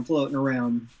Instagram floating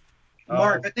around.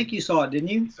 Mark, I think you saw it, didn't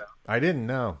you? I didn't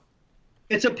know.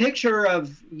 It's a picture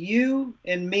of you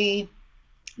and me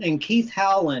and Keith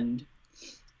Howland.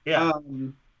 Yeah.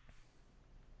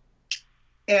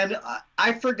 And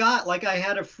I forgot, like, I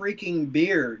had a freaking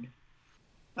beard.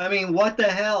 I mean, what the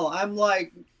hell? I'm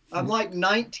like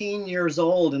 19 years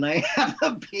old and I have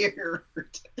a beard.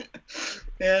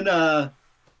 And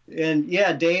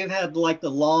yeah, Dave had like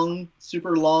the long,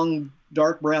 super long,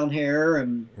 dark brown hair,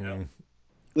 and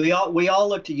we all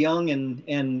looked young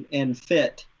and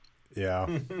fit.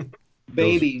 Yeah.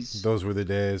 Babies. Those were the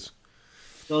days.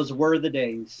 Those were the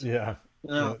days. Yeah.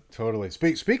 Yeah, totally.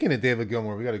 Speaking of David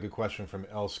Gilmour, we got a good question from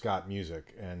L. Scott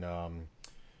Music, and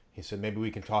he said maybe we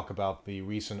can talk about the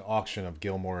recent auction of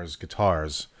Gilmour's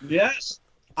guitars. Yes,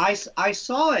 I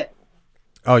saw it.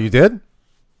 Oh, you did?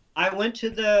 I went to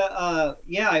the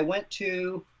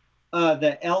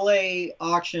LA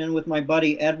auction with my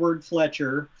buddy Edward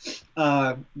Fletcher,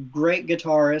 great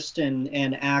guitarist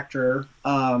and actor.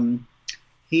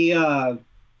 He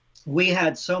We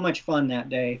had so much fun that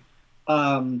day.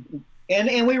 And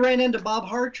we ran into Bob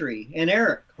Hartree and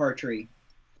Eric Hartree.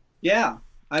 Yeah.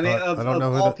 I mean, I don't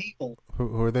know all people.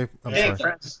 Who are they? I'm Yeah,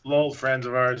 sorry. old friends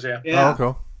of ours. Yeah. Yeah. Oh,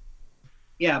 okay.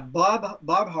 Yeah, Bob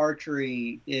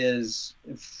Hartree is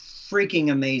a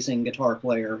freaking amazing guitar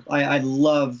player. I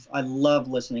love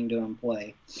listening to him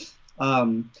play.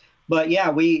 But yeah,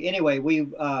 we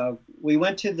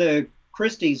went to the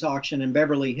Christie's auction in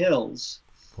Beverly Hills,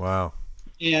 Wow.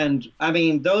 and I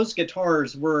mean those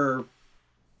guitars were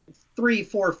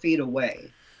 3-4 feet away.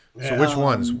 So which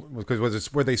ones?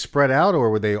 Because were they spread out or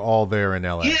were they all there in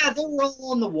LA? Yeah, they were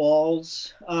all on the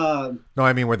walls. No,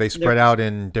 I mean, were they spread out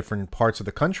in different parts of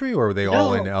the country or were they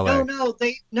all in LA?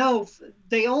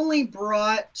 They only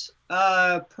brought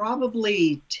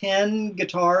probably 10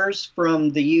 guitars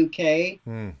from the UK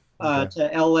to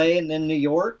LA and then New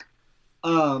York.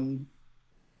 And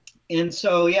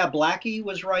so yeah, Blackie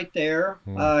was right there.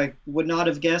 Would not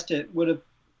have guessed it would have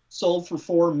sold for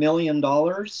 $4 million,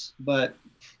 but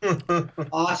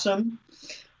awesome.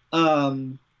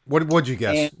 What would you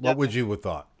guess? And, What would you have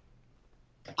thought?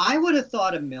 I would have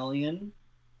thought $1 million,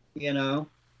 you know.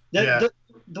 The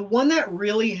one that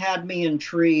really had me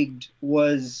intrigued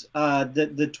was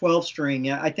the 12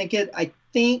 string. I think it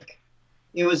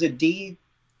was a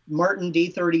Martin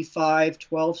D35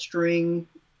 12 string,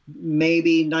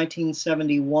 maybe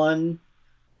 1971,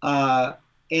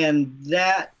 and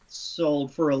that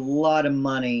sold for a lot of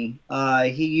money.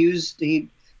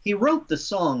 He wrote the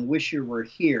song "Wish You Were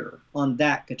Here" on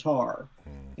that guitar,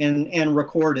 and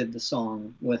recorded the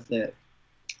song with it.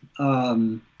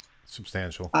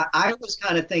 Substantial. I was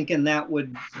kind of thinking that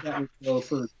would go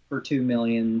for $2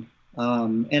 million,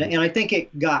 and I think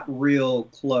it got real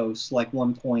close, like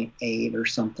 1.8 or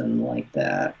something like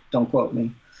that. Don't quote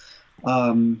me.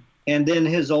 And then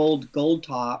his old Gold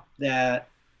Top that,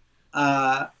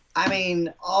 I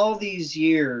mean, all these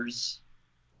years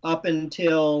up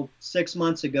until 6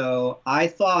 months ago, I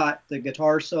thought the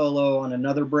guitar solo on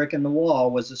Another Brick in the Wall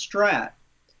was a Strat.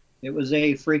 It was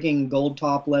a freaking Gold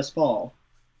Top Les Paul.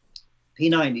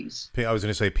 P90s. I was going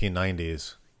to say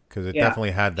P90s because it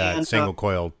definitely had that single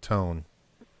coil tone.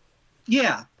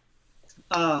 Yeah.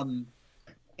 And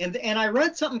I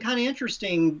read something kind of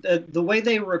interesting. The way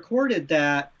they recorded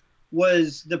that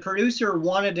was the producer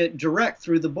wanted it direct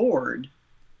through the board.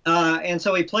 And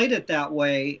so he played it that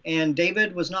way, and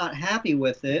David was not happy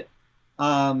with it.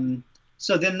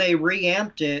 So then they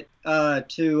reamped it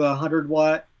to a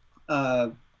 100-watt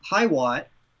high watt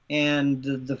and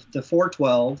the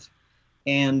 412,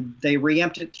 and they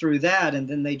reamped it through that, and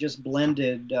then they just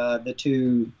blended the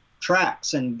two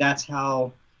tracks, and that's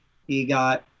how he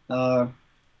got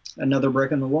Another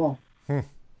Brick in the Wall.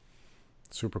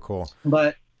 Super cool.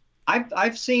 But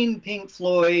I've seen Pink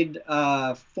Floyd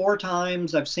 4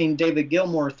 times. I've seen David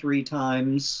Gilmour 3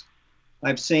 times.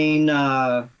 I've seen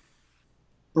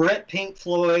Brit Pink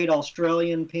Floyd,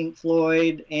 Australian Pink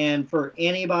Floyd, and for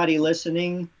anybody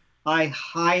listening, I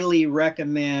highly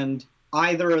recommend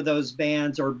either of those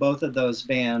bands or both of those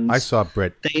bands. I saw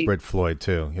Brit Floyd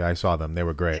too. Yeah, I saw them. They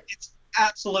were great. It's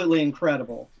absolutely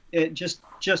incredible. It just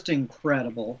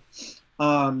incredible.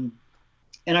 And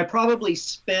I probably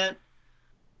spent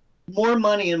more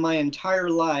money in my entire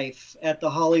life at the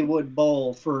Hollywood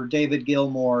Bowl for David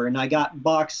Gilmour, and I got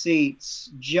box seats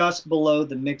just below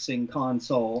the mixing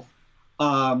console.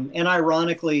 And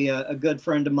ironically, a good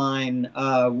friend of mine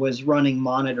was running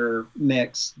monitor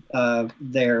mix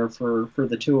there for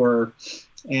the tour,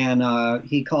 and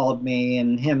he called me,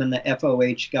 and him and the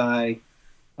FOH guy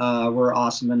were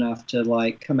awesome enough to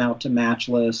like come out to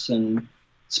Matchless and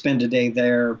spend a day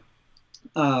there.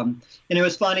 And it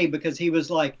was funny because he was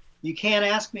like, "You can't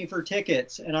ask me for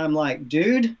tickets," and I'm like,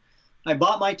 "Dude, I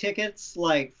bought my tickets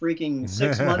like freaking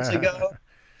 6 months ago."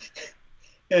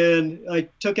 And I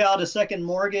took out a second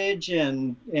mortgage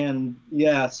and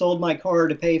sold my car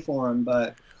to pay for them.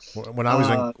 But when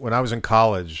I was in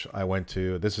college, I went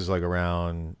to, this is like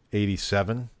around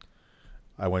 87.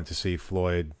 I went to see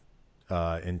Floyd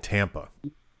in Tampa.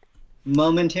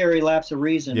 Momentary lapse of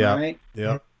reason, right?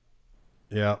 Yeah.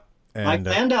 Yeah. And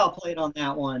Mike Landau played on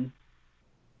that one.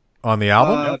 On the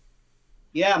album?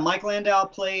 Yeah, Mike Landau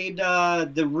played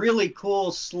the really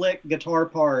cool slick guitar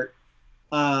part.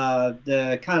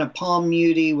 The kind of palm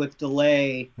muty with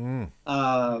delay on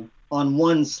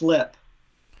one slip,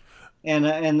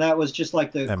 and that was just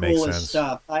like the coolest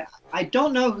stuff. I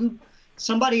don't know who,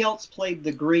 somebody else played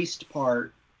the greased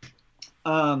part,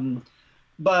 Um,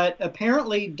 but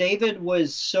apparently, David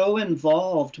was so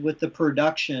involved with the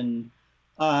production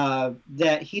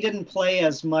that he didn't play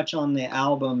as much on the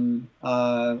album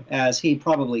as he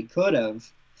probably could have.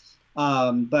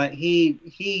 But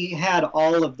he had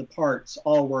all of the parts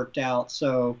all worked out,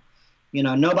 so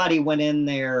nobody went in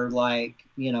there like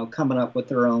coming up with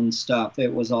their own stuff.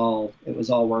 It was all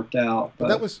worked out. But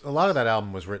that was a lot of that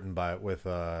album was written with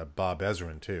Bob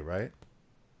Ezrin too, right?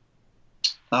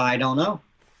 I don't know.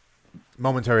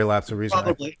 Momentary Lapse of Reason.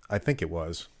 Probably. I think it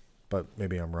was, but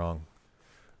maybe I'm wrong.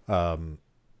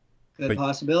 Good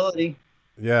possibility.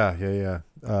 Yeah.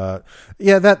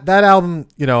 That album,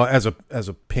 as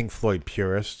a Pink Floyd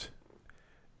purist,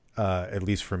 at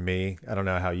least for me, I don't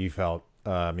know how you felt.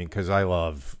 I mean, because I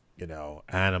love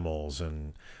Animals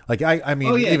and like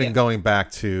even going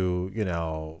back to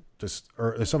just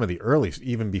some of the early,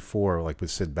 even before like with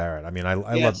Syd Barrett. I mean, I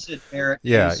love Syd Barrett.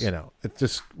 Yeah, it's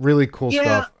just really cool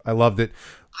stuff. I loved it.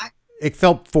 It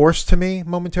felt forced to me.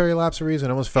 Momentary Lapse of Reason.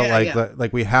 It almost felt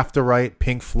like we have to write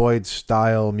Pink Floyd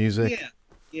style music.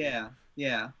 Yeah.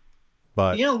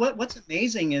 But what's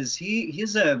amazing is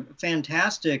he's a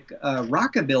fantastic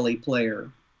rockabilly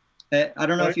player. I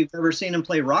don't know if you've ever seen him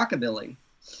play rockabilly.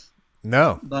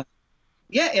 No. But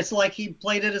yeah, it's like he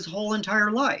played it his whole entire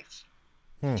life.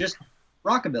 Just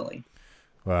rockabilly.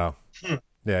 Wow.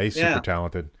 Yeah, he's super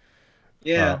talented.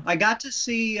 Yeah, I got to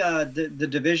see the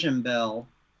Division Bell.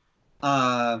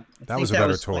 That was a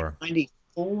better tour. Like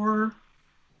 94,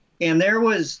 and there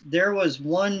was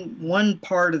one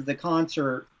part of the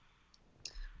concert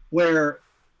where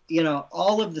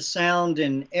all of the sound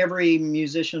and every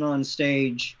musician on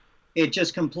stage, it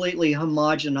just completely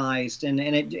homogenized and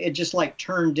it just like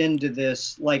turned into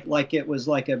this like it was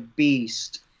like a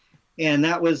beast. And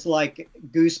that was like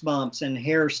goosebumps and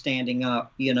hair standing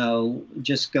up,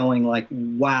 just going like,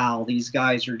 wow, these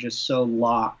guys are just so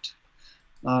locked.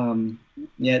 That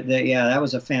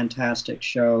was a fantastic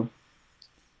show.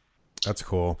 That's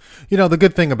cool. The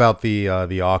good thing about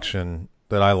the auction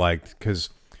that I liked, because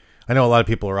I know a lot of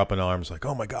people are up in arms like,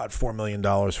 oh my God, $4 million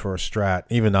for a Strat.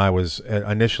 Even I was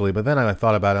initially, but then I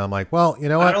thought about it. I'm like, well, you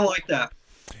know what? I don't like that.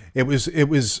 It was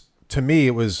to me,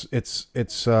 it was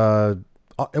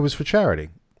for charity.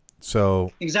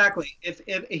 So exactly. If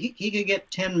he could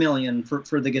get 10 million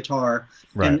for the guitar,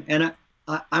 right. and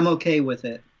I'm okay with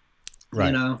it.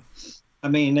 Right. I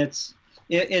mean,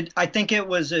 I think it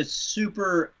was a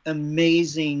super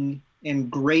amazing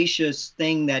and gracious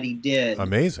thing that he did.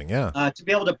 Amazing, yeah. To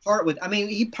be able to part with, I mean,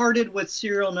 he parted with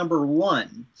serial number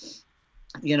 1,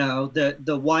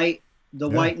 the white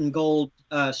and gold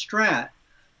Strat.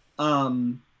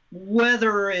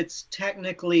 Whether it's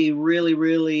technically really,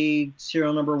 really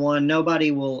serial number 1,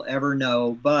 nobody will ever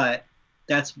know, but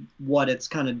that's what it's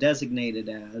kind of designated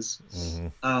as.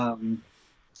 Mm-hmm.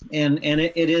 And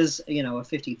it is, a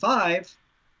 55,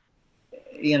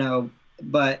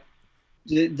 but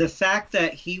the fact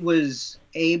that he was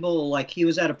able, like he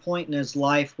was at a point in his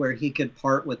life where he could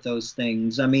part with those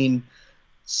things. I mean,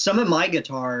 some of my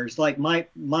guitars, like my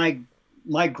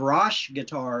Grosh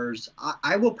guitars,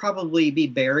 I will probably be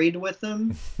buried with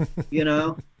them,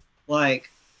 like,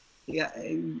 yeah,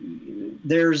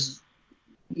 there's,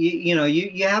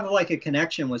 you have like a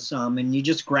connection with some and you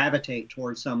just gravitate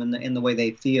towards some in the way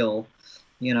they feel.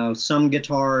 Some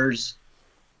guitars,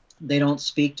 they don't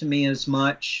speak to me as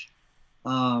much.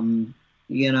 And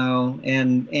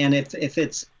if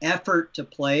it's effort to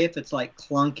play, if it's like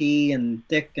clunky and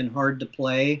thick and hard to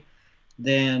play,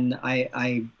 then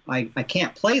I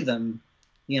can't play them,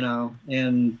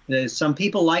 and some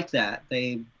people like that.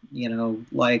 They,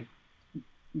 like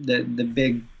the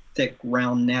big, thick,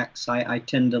 round necks. I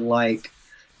tend to like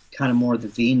kind of more the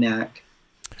V-neck.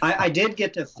 I did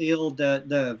get to feel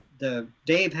the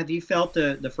Dave, have you felt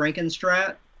the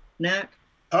Frankenstrat neck?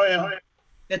 Oh yeah.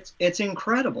 It's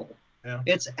incredible. Yeah.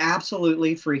 It's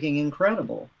absolutely freaking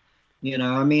incredible.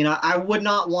 I mean, I would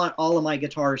not want all of my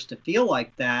guitars to feel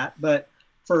like that, but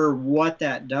for what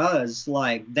that does,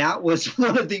 like that was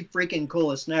one of the freaking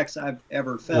coolest necks I've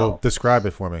ever felt. Well, describe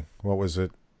it for me. What was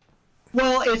it?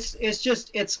 Well,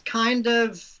 it's kind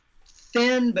of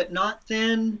thin, but not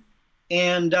thin.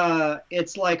 And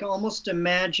it's like almost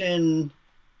imagine,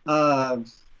 I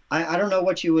don't know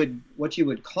what you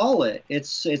would call it.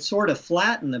 It's sort of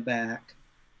flat in the back.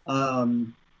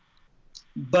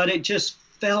 But it just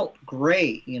felt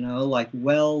great, like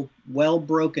well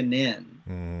broken in.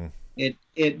 Mm.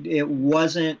 It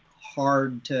wasn't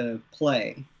hard to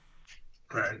play.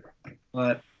 Right.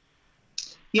 But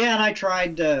yeah, and I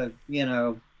tried to,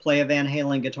 play a Van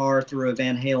Halen guitar through a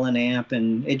Van Halen amp,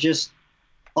 and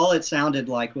all it sounded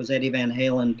like was Eddie Van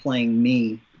Halen playing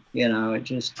me. You know, it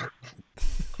just I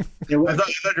thought you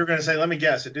were going to say, let me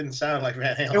guess, it didn't sound like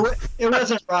Van Halen. it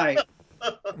wasn't right.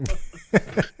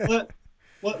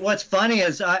 What's funny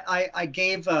is I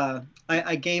gave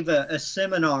a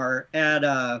seminar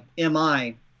at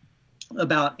MI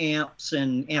about amps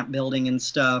and amp building and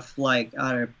stuff, like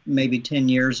maybe 10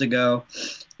 years ago,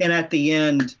 and at the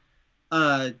end,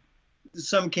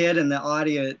 some kid in the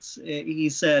audience, he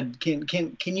said,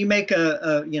 "Can you make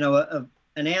an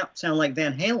amp sound like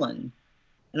Van Halen?"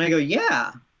 And I go,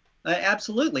 "Yeah,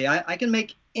 absolutely. I can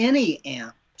make any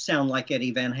amp sound like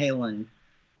Eddie Van Halen.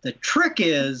 The trick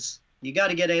is you got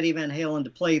to get Eddie Van Halen to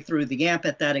play through the amp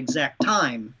at that exact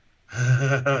time."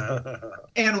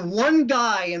 And one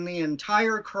guy in the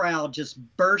entire crowd just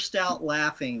burst out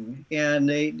laughing, and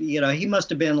he must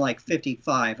have been like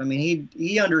 55. I mean,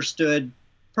 he understood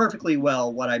perfectly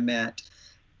well what I meant,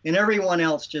 and everyone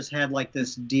else just had like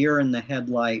this deer in the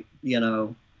headlight,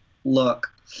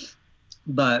 look.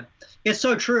 But it's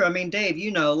so true. I mean, Dave,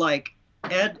 like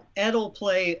Ed will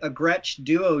play a Gretsch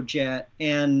Duo Jet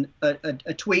and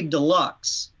a Tweed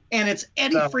Deluxe, and it's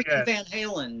Eddie freaking Van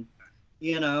Halen.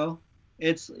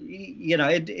 It's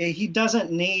he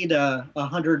doesn't need a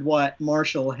 100-watt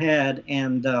Marshall head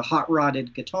and a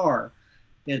hot-rodded guitar.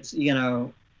 It's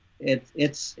him.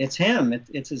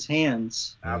 It's his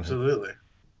hands. Absolutely.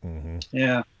 Mm-hmm.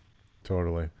 Yeah.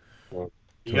 Totally.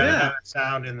 You gotta have that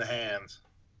sound in the hands.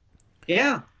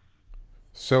 Yeah.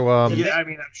 So yeah, I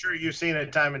mean, I'm sure you've seen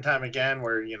it time and time again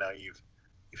where you've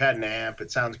had an amp,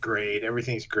 it sounds great,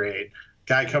 everything's great.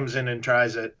 Guy comes in and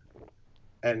tries it,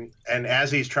 and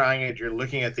as he's trying it, you're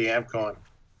looking at the amp going,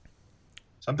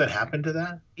 something happened to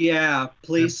that? Yeah,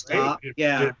 please stop. Did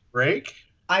Yeah. it break?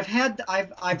 I've had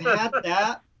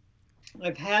that.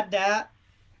 I've had that,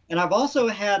 and I've also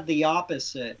had the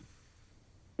opposite,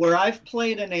 where I've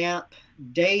played an amp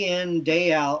day in,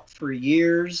 day out for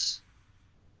years,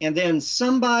 and then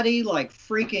somebody like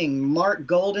freaking Mark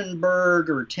Goldenberg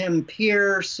or Tim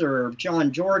Pierce or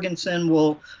John Jorgensen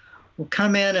will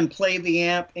come in and play the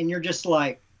amp, and you're just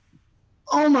like,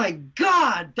 oh my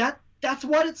God, that's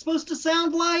what it's supposed to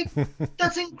sound like?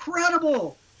 That's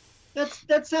incredible.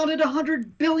 That sounded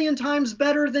 100 billion times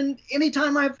better than any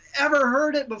time I've ever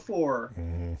heard it before.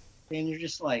 Mm-hmm. And you're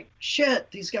just like, shit,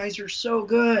 these guys are so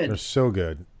good. They're so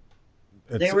good.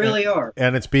 They really are.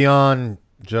 And it's beyond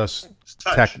just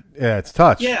touch. It's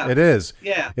touch. Yeah. It is.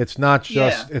 Yeah. It's not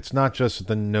just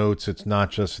the notes. It's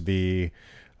not just the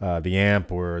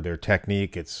amp or their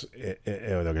technique. It's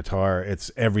the guitar. It's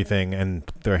everything and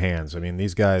their hands. I mean,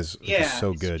 these guys are just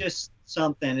so good. It's just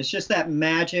something. It's just that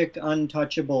magic,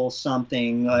 untouchable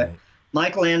something. Right.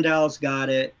 Mike Landau's got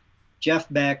it. Jeff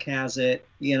Beck has it.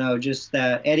 Just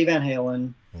that Eddie Van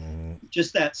Halen. Mm-hmm.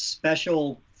 Just that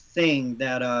special thing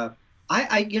that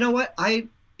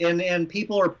and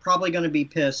people are probably going to be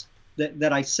pissed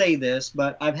that I say this,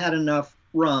 but I've had enough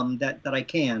rum that I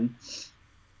can.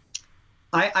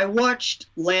 I watched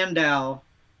Landau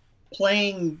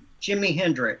playing Jimi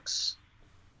Hendrix,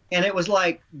 and it was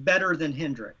like better than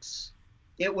Hendrix.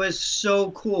 It was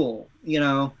so cool,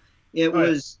 It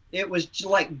was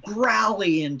like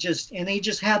growly and he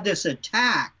just had this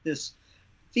attack, this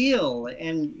feel,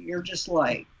 and you're just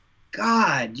like,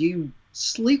 God, you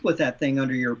sleep with that thing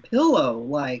under your pillow.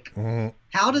 Like, Mm-hmm.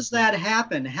 How does that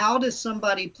happen? How does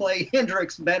somebody play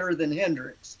Hendrix better than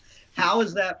Hendrix? How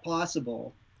is that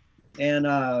possible? And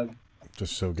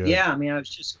just so good. yeah, I mean, I was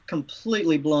just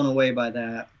completely blown away by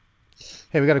that.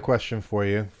 Hey, we got a question for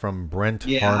you from Brent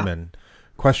Yeah. Harmon.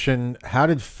 Question: how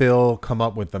did Phil come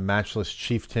up with the Matchless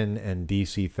Chieftain and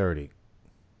DC-30?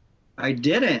 I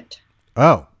didn't.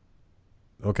 Oh,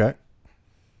 okay.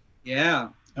 Yeah.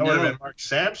 That would have been Mark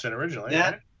Sampson originally.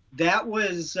 That right? that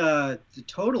was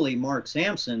totally Mark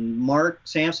Sampson. Mark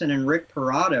Sampson and Rick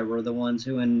Parada were the ones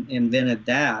who invented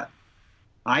that.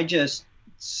 I just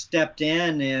stepped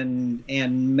in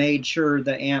and made sure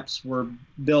the amps were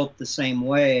built the same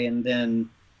way, and then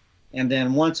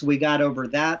once we got over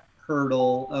that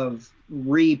hurdle of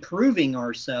reproving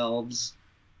ourselves,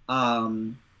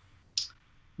 then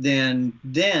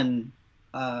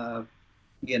I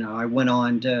went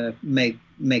on to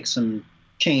make some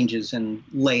changes in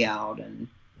layout and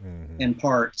Mm-hmm. and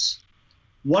parts.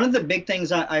 One of the big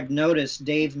things I've noticed,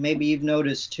 Dave, maybe you've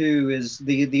noticed too, is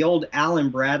the old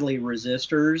Allen Bradley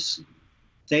resistors.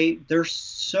 They're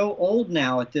so old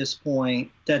now at this point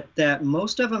that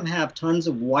most of them have tons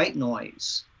of white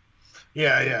noise.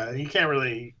 Yeah. You can't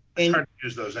really. It's hard to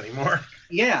use those anymore.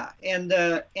 Yeah, and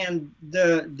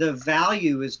the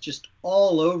value is just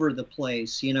all over the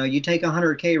place. You take a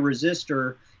 100K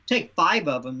resistor, take 5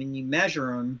 of them, and you measure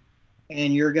them,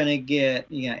 and you're going to get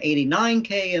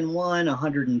 89K in one,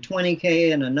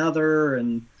 120K in another,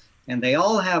 and they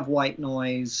all have white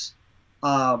noise.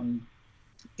 Yeah,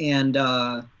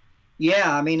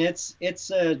 I mean it's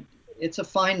a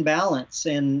fine balance,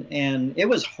 and it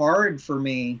was hard for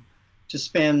me to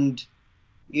spend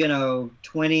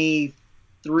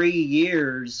 23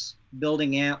 years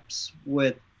building amps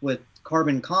with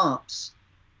carbon comps,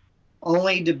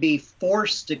 only to be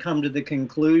forced to come to the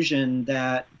conclusion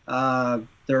that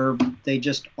they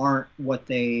just aren't what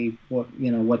they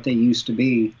used to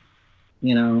be.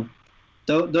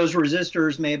 Those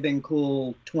resistors may have been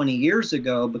cool 20 years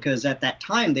ago because at that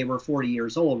time they were 40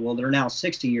 years old. Well, they're now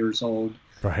 60 years old,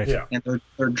 Right. Yeah. and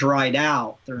they're dried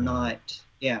out. They're not.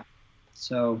 Yeah.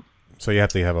 So So you have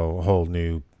to have a whole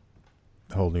new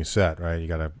set, right? You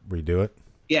got to redo it.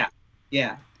 yeah.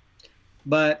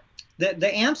 But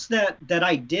the amps that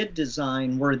I did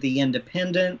design were the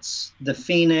Independence, the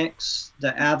Phoenix,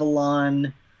 the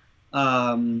Avalon,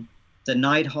 the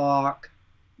Nighthawk,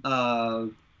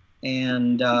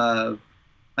 and I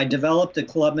developed the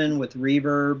Clubman with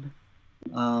reverb,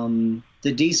 the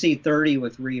DC-30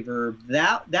 with reverb.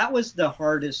 That was the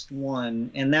hardest one,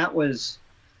 and that was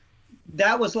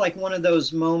like one of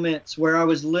those moments where I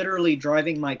was literally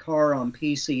driving my car on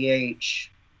PCH,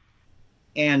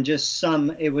 and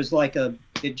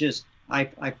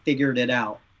I figured it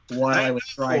out while I was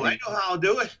driving. I know how to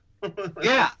do it.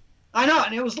 Yeah, I know,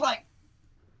 and it was like,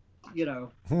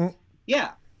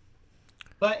 yeah.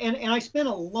 But and I spent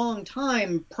a long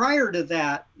time prior to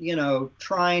that,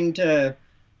 trying to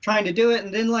do it,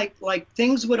 and then like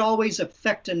things would always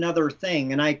affect another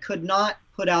thing, and I could not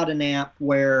put out an amp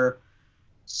where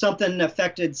something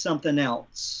affected something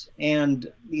else.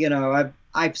 And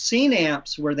I've seen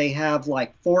amps where they have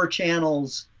like 4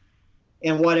 channels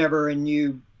and whatever, and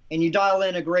you dial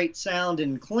in a great sound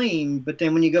and clean, but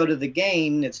then when you go to the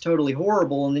gain, it's totally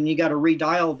horrible, and then you got to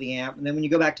redial the amp, and then when you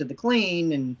go back to the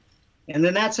clean, and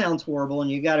then that sounds horrible,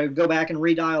 and you got to go back and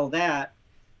redial that,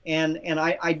 and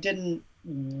I didn't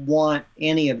want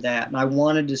any of that, and I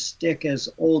wanted to stick as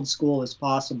old school as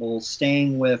possible,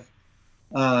 staying with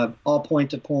all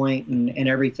point to point and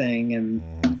everything,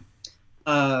 and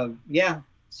yeah.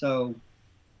 So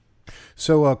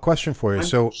a question for you.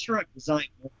 I'm sure I've designed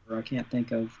more. I can't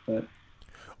think of, but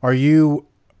Are you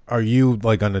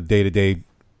like on a day-to-day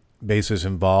basis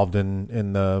involved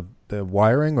in the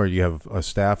wiring, or you have a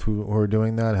staff who are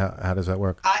doing that? How does that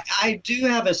work? I do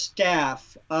have a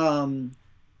staff, and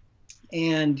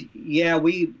yeah,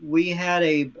 we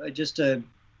had just a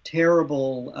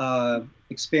terrible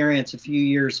experience a few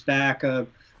years back. A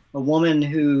woman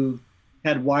who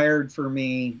had wired for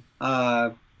me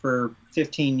for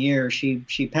 15 years.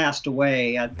 She passed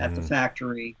away at the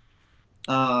factory.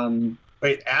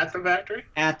 Wait, at the factory?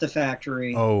 At the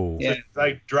factory. Oh, yeah.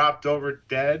 Like dropped over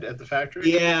dead at the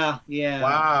factory? Yeah.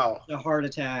 Wow. A heart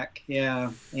attack.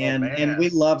 Yeah. And man. we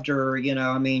loved her,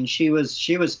 I mean, she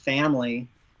was family,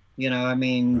 I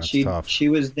mean, That's tough. she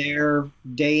was there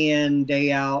day in,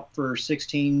 day out for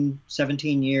 16,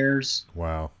 17 years.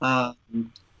 wow.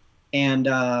 And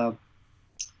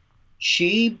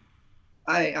she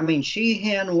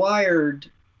hand wired,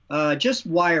 just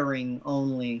wiring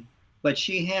only, but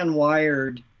she hand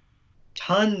wired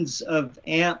tons of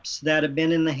amps that have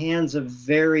been in the hands of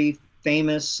very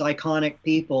famous, iconic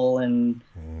people and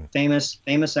famous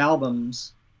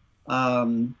albums.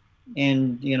 And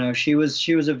she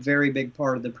was a very big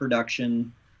part of the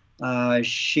production.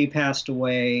 She passed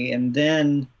away, and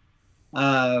then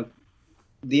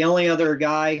the only other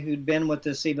guy who'd been with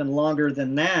us even longer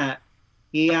than that,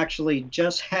 he actually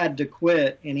just had to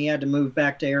quit, and he had to move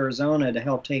back to Arizona to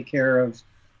help take care of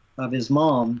his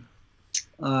mom.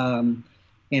 And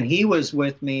he was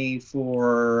with me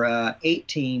for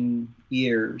 18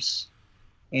 years.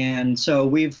 And so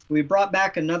we brought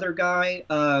back another guy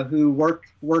who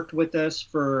worked with us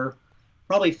for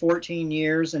probably 14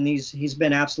 years, and he's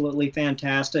been absolutely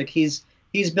fantastic. He's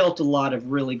built a lot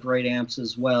of really great amps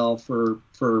as well for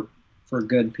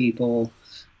good people.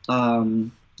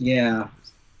 Yeah.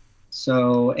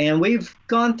 So, and we've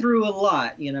gone through a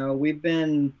lot, we've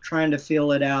been trying to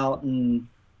feel it out and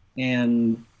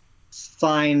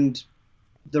find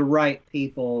the right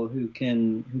people who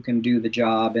can do the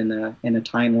job in a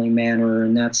timely manner.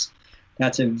 And that's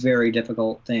a very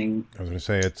difficult thing. I was going to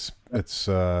say it's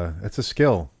a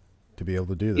skill to be able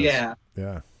to do this. Yeah.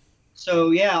 Yeah.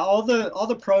 So yeah, all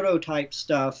the prototype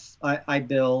stuff I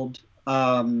build,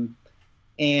 and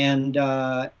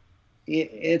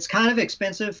it's kind of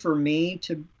expensive for me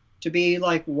to be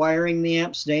like wiring the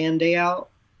amps day in, day out.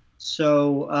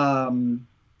 So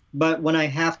but when I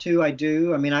have to, I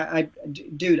do. I mean,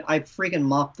 dude, I freaking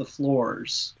mop the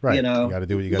floors. Right. You know, You got to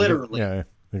do what you got to do. literally. Yeah,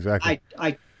 exactly.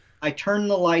 I turn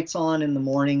the lights on in the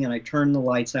morning and I turn the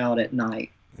lights out at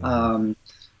night. Mhm.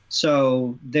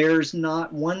 So there's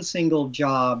not one single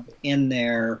job in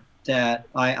there that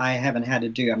I haven't had to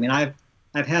do. I mean, I've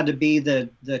had to be the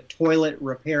toilet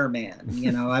repairman.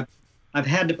 You know, I've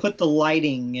had to put the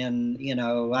lighting in. You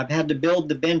know, I've had to build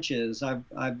the benches.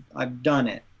 I've done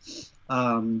it.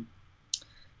 Um,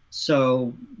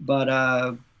 so, but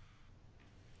That's,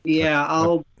 yeah,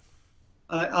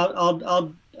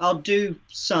 that, I'll do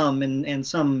some and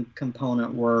some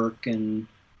component work and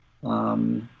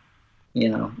um, you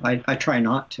know, I try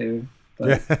not to,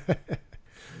 yeah. but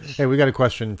Hey, we got a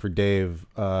question for Dave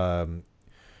Uh-oh.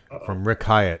 from Rick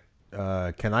Hyatt.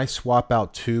 Can I swap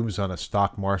out tubes on a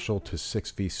stock Marshall to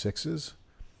 6v6s?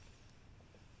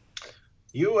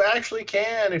 You actually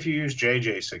can if you use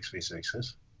JJ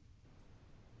 6v6s.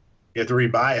 You have to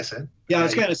rebias it. yeah, I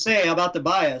was gonna say how about the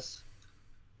bias?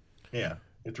 Yeah,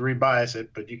 you have to rebias it,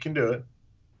 but you can do it.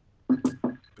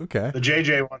 Okay. The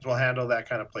JJ ones will handle that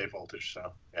kind of plate voltage.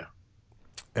 So yeah.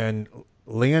 And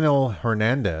Lionel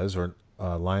Hernandez, or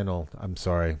Lionel, I'm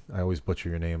sorry, I always butcher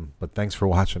your name, but thanks for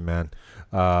watching, man.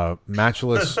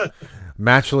 Matchless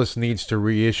needs to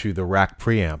reissue the rack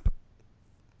preamp.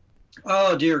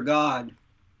 Oh dear God,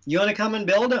 you want to come and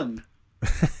build them?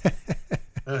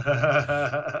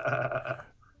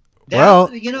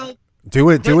 Well, You know, do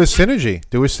a synergy.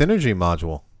 Do a synergy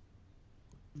module.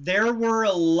 there were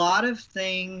a lot of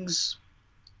things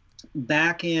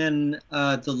back in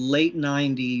the late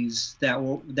 '90s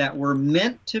that were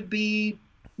meant to be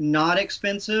not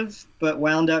expensive, but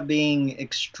wound up being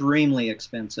extremely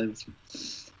expensive.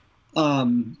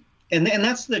 And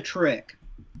that's the trick.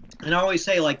 And I always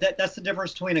say like that's the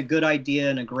difference between a good idea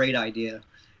and a great idea.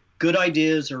 Good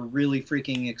ideas are really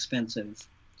freaking expensive.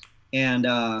 And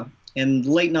in the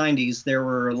late '90s, there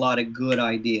were a lot of good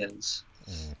ideas.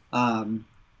 Um,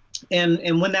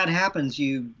 and when that happens,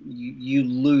 you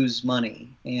lose money,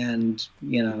 and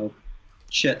you know,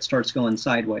 shit starts going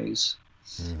sideways.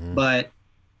 Mm-hmm. But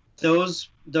those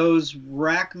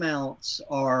rack mounts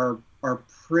are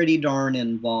pretty darn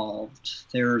involved.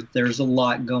 There's a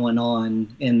lot going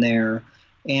on in there,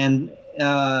 and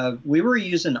we were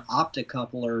using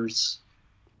opticouplers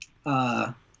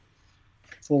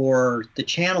for the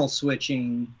channel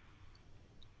switching,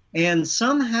 and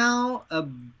somehow a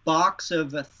box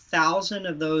of 1,000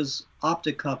 of those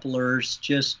opticouplers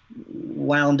just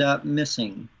wound up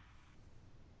missing,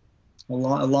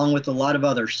 along with a lot of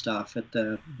other stuff at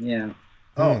the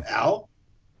Oh, Al?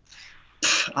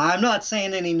 I'm not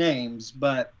saying any names,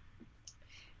 but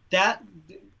that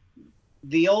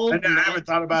the old I haven't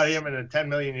thought about him in 10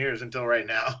 million years until right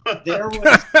now.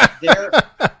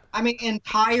 I mean,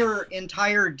 entire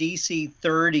DC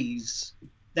 30s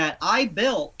that I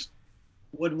built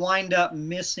would wind up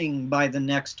missing by the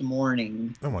next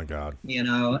morning. Oh my God. You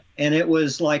know, and it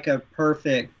was like a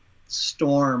perfect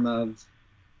storm of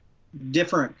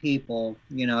different people.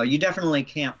 You know, you definitely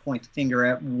can't point the finger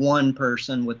at one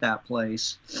person with that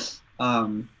place.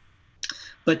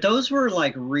 But those were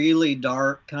like really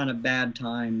dark, kind of bad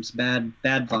times, bad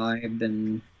vibe,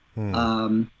 and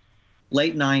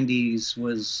late '90s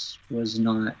was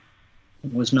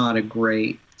not a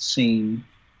great scene.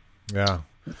 Yeah,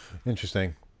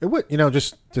 interesting. It would, you know,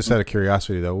 just out of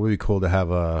curiosity though, it would be cool to have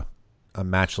a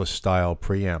matchless style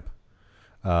preamp,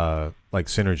 like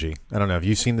Synergy. I don't know. Have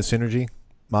you seen the Synergy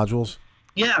modules?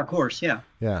 Yeah, of course. Yeah.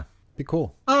 Yeah, be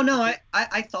cool. Oh no,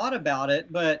 I thought about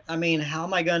it, but I mean, how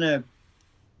am I gonna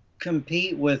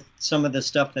compete with some of the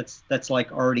stuff that's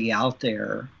like already out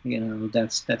there? You know,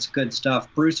 that's good stuff.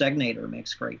 Bruce Egnater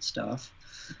makes great stuff.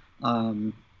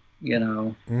 You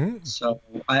know, so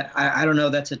I don't know.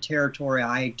 That's a territory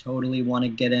I totally want to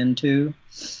get into.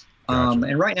 Gotcha.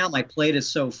 And right now my plate is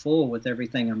so full with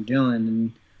everything I'm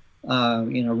doing,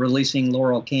 and you know, releasing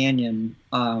Laurel Canyon,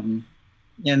 and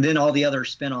then all the other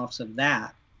spinoffs of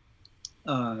that.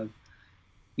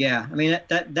 Yeah, I mean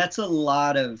that's a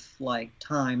lot of like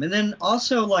time, and then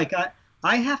also like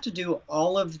I have to do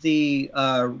all of the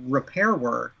repair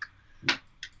work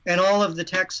and all of the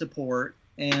tech support,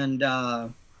 and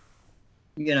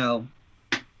you know,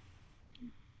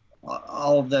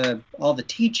 all the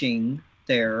teaching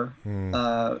there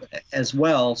as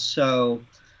well. So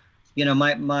you know,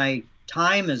 my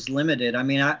time is limited. I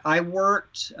mean, I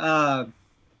worked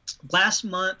last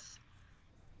month.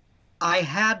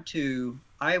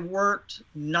 I worked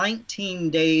 19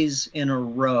 days in a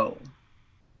row.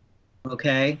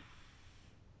 Okay.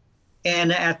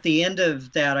 And at the end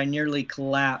of that, I nearly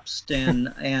collapsed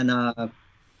and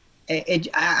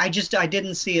I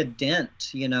didn't see a dent.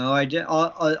 You know,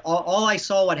 all I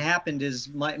saw what happened is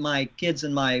my kids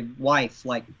and my wife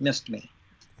like missed me.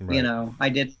 Right. You know, I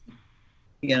didn't.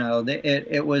 You know,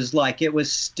 it was like it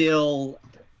was still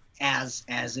as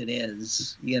it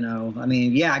is. You know, I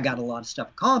mean, yeah, I got a lot of stuff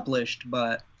accomplished,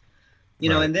 but you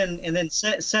know, Right. and then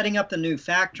setting up the new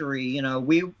factory. You know,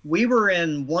 we were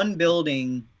in one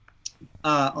building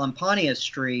on Pontiac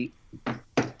Street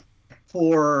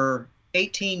for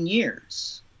 18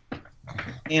 years,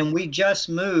 and we just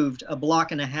moved a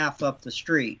block and a half up the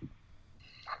street,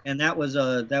 and that was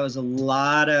a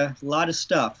lot of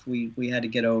stuff we had to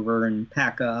get over and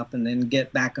pack up and then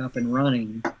get back up and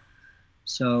running.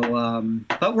 So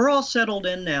but we're all settled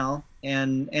in now,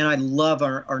 and I love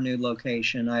our new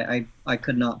location. I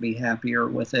could not be happier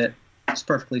with it. It's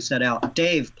perfectly set out.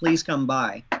 Dave, please come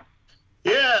by.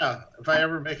 Yeah, if I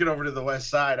ever make it over to the west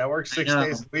side, I work 6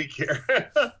 days a week here.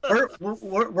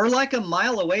 we're like a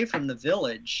mile away from the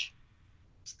village.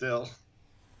 Still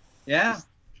Yeah.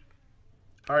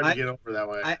 hard to get over that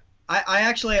way. I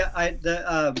actually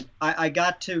I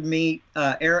got to meet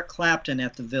Eric Clapton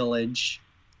at the village,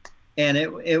 and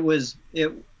it was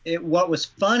what was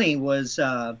funny was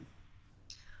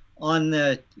on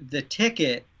the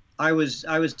ticket I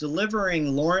was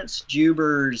delivering Lawrence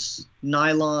Juber's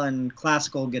nylon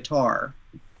classical guitar,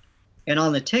 and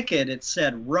on the ticket it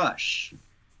said Rush,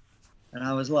 and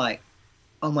I was like,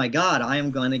 oh my God, I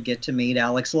am going to get to meet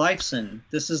Alex Lifeson.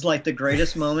 This is like the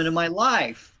greatest moment of my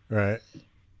life. Right.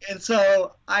 And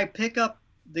so I pick up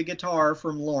the guitar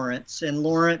from Lawrence, and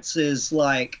Lawrence is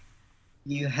like,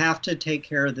 you have to take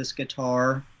care of this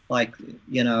guitar. Like,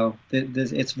 you know,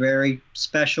 it's very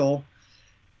special.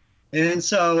 And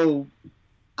so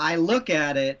I look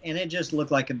at it, and it just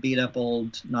looked like a beat up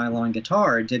old nylon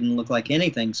guitar. It didn't look like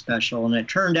anything special. And it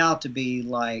turned out to be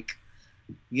like,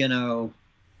 you know,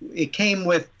 it came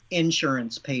with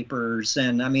insurance papers.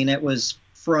 And I mean, it was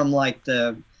from like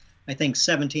I think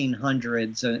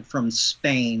 1700s from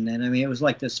Spain. And I mean, it was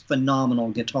like this phenomenal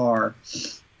guitar.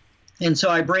 And so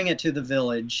I bring it to the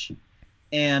village,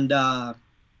 and I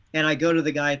go to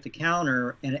the guy at the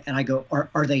counter, and I go,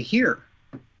 are they here?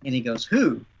 And he goes,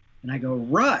 who? And I go,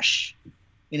 Rush.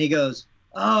 And he goes,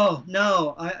 oh,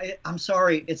 no, I'm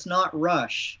sorry, it's not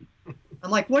Rush. I'm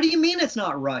like, what do you mean it's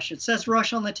not Rush? It says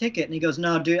Rush on the ticket. And he goes,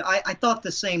 no, dude, I thought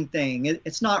the same thing.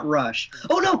 It's not Rush.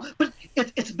 Oh, no, but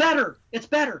it's better. It's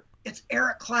better. It's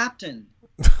Eric Clapton.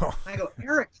 I go,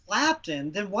 Eric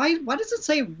Clapton? Then why does it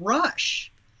say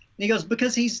Rush? And he goes,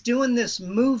 because he's doing this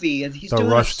movie. He's The doing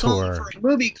Rush a song tour. for a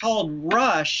movie called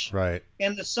Rush. Right.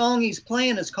 And the song he's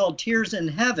playing is called Tears in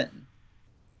Heaven.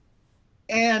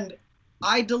 And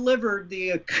I delivered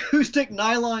the acoustic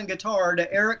nylon guitar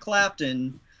to Eric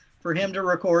Clapton for him to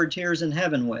record Tears in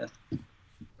Heaven with.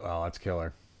 Wow, that's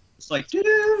killer. It's like,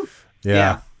 doo-doo.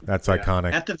 Yeah, that's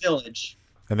iconic. At the village.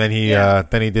 And then he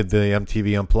did the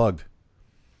MTV Unplugged.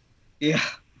 Yeah.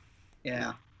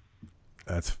 Yeah.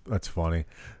 That's funny.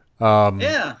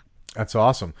 Yeah. That's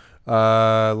awesome.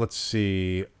 Let's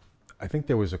see. I think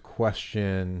there was a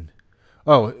question.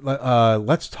 Oh,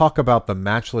 let's talk about the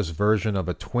matchless version of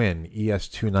a twin,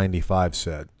 ES295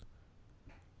 said.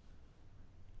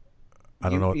 I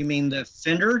don't know. You mean the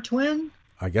Fender twin?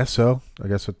 I guess so. I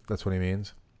guess that's what he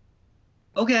means.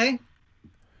 Okay.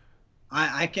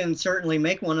 I can certainly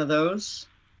make one of those.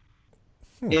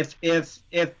 If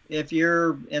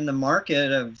you're in the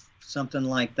market of something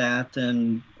like that,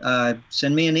 then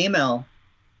send me an email.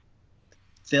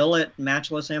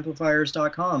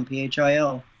 Phil@matchlessamplifiers.com,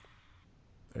 PHIL.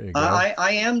 There you go.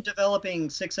 I am developing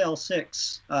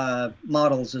 6L6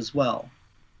 models as well.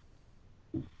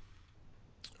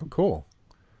 Oh, cool.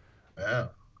 Yeah.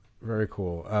 Very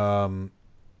cool.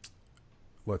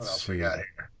 What Let's else see. we got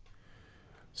here?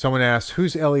 Someone asked,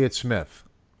 "Who's Elliott Smith?"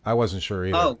 I wasn't sure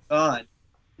either. Oh God.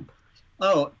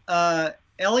 Oh,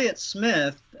 Elliott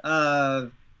Smith,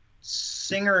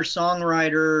 singer,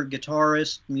 songwriter,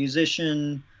 guitarist,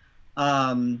 musician.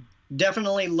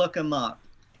 Definitely look him up.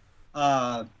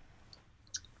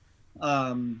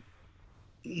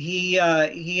 He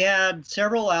had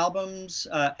several albums.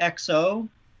 XO.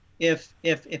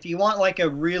 If you want like a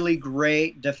really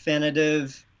great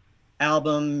definitive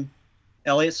album,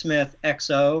 Elliott Smith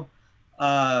XO.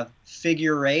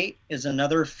 Figure Eight is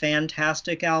another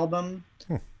fantastic album.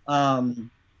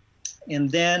 And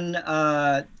then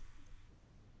Rob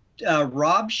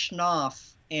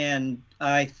Schnapf and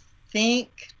I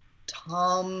think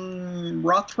Tom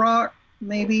Rothrock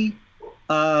maybe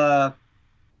or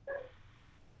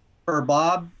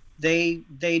Bob, they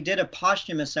did a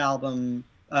posthumous album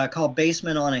called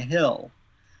Basement on a Hill.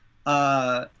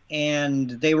 and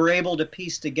they were able to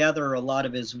piece together a lot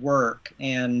of his work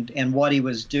and what he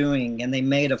was doing, and they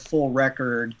made a full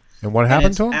record. And what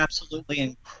happened to him? Absolutely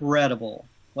incredible.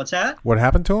 What's that? What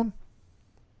happened to him?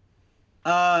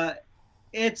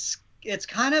 It's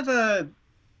kind of a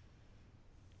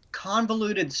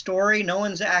convoluted story. No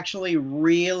one's actually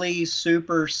really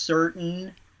super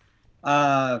certain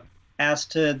as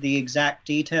to the exact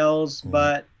details,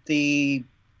 but the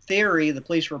theory, the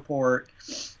police report,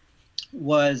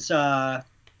 was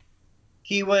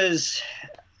he was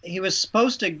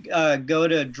supposed to go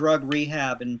to drug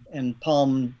rehab in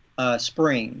Palm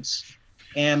Springs,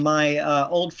 and my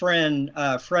old friend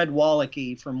Fred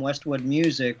Wallachy from Westwood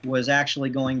Music was actually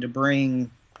going to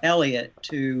bring Elliot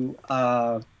to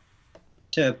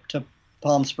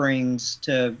Palm Springs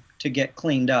to get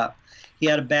cleaned up. He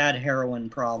had a bad heroin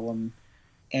problem,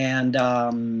 and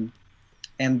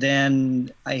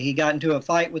then he got into a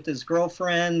fight with his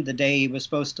girlfriend the day he was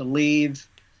supposed to leave,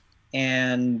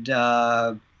 and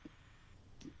a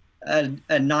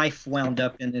knife wound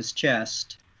up in his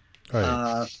chest.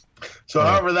 Right.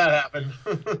 However that happened.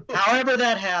 However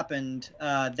that happened,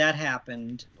 that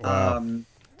happened. Wow.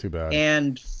 Too bad.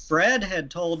 And Fred had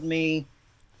told me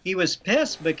he was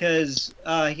pissed because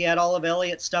he had all of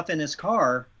Elliot's stuff in his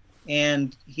car,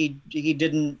 and he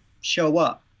didn't show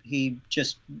up. He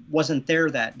just wasn't there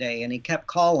that day, and he kept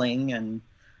calling, and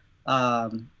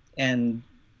then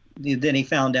he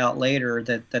found out later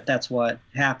that that's what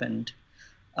happened.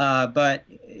 But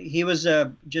he was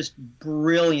a just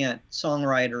brilliant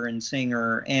songwriter and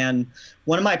singer, and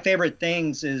one of my favorite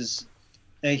things is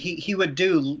he would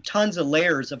do tons of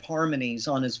layers of harmonies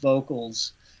on his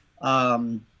vocals,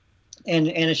 and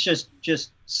it's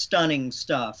just stunning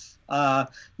stuff. A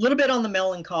little bit on the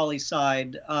melancholy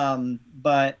side,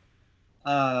 but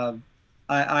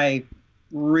I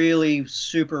really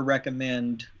super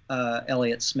recommend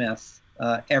Elliott Smith.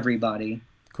 Everybody.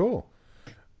 Cool.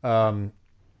 We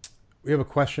have a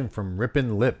question from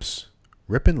Rippin' Lips.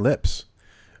 Rippin' Lips.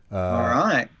 All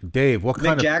right. Dave, what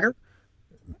kind Mick Jagger?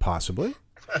 Possibly.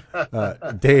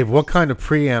 Dave, what kind of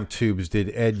preamp tubes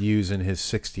did Ed use in his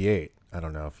 68? I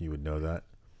don't know if you would know that.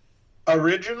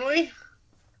 Originally,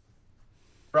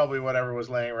 probably whatever was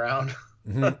laying around.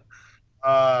 Mm-hmm.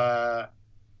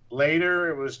 Later,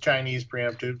 it was Chinese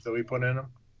preamp tubes that we put in them.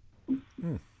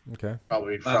 Okay.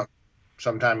 Probably from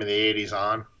sometime in the 80s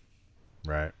on.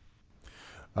 Right.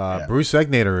 Bruce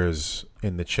Egnator is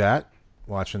in the chat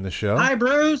watching the show. Hi,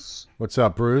 Bruce. What's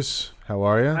up, Bruce? How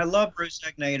are you? I love Bruce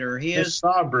Egnator. He Just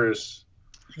saw Bruce.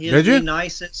 He is the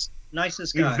nicest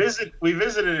guy. We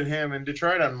visited him in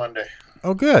Detroit on Monday.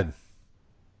 Oh, good.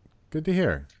 Good to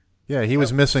hear. Yeah, he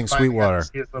was missing Sweetwater.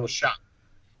 His little shop.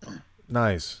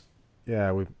 Nice.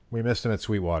 Yeah, we missed him at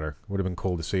Sweetwater. Would have been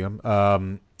cool to see him.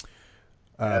 The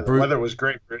weather was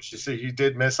great, Bruce. You see, you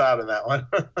did miss out on that one.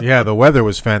 Yeah, the weather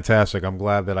was fantastic. I'm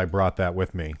glad that I brought that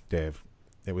with me, Dave.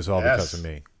 It was all because of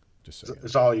me. Just saying.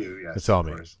 It's all you. Yes, it's all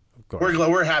me. Of course.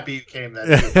 We're happy you came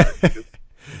then. Too.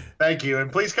 Thank you,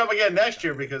 and please come again next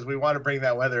year because we want to bring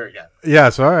that weather again.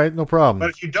 Yes, all right, no problem. But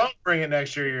if you don't bring it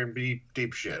next year, you're in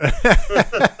deep shit.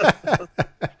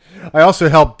 I also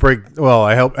helped break. Well,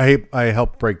 I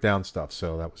helped break down stuff,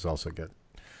 so that was also good.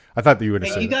 I thought that you would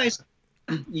have said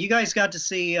you guys got to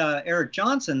see Eric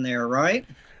Johnson there, right?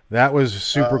 That was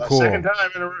super cool.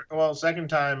 Second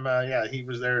time. Yeah, he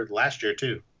was there last year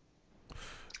too.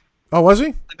 Oh, was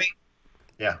he?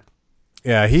 Yeah.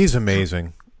 Yeah, he's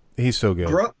amazing. He's so good.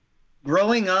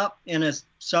 Growing up in a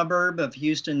suburb of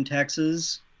Houston,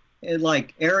 Texas,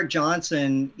 like Eric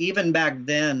Johnson, even back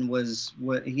then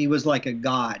he was like a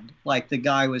god. Like the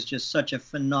guy was just such a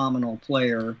phenomenal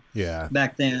player. Yeah.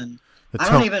 Back then, I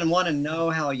don't even want to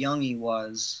know how young he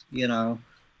was. You know.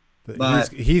 But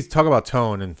he's talk about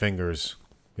tone and fingers.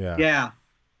 Yeah.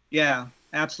 Yeah.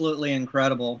 Absolutely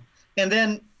incredible. And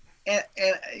then,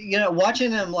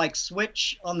 watching him like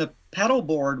switch on the pedal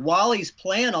board while he's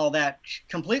playing all that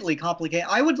completely complicated,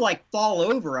 I would like fall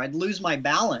over. I'd lose my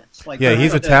balance. Like, yeah,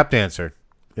 he's a tap dancer.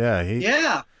 Yeah.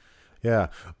 Yeah.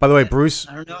 By the way, Bruce.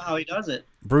 I don't know how he does it.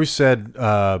 Bruce said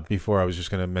before, I was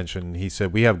just going to mention, he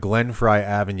said, we have Glen Fry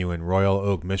Avenue in Royal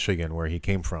Oak, Michigan, where he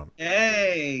came from.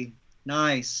 Hey,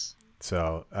 nice.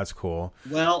 So that's cool.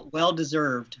 Well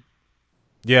deserved.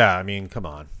 Yeah, I mean, come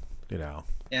on.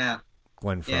 Yeah.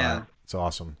 Glen Fry. Yeah. It's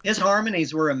awesome. His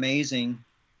harmonies were amazing.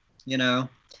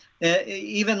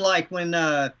 Even like when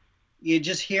you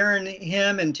just hearing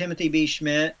him and Timothy B.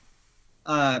 Schmidt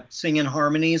singing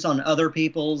harmonies on other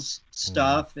people's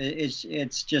stuff,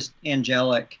 it's just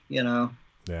angelic, Yeah,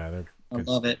 I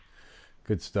love it.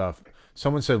 Good stuff.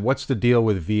 Someone said, what's the deal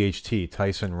with VHT,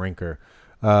 Tyson Rinker?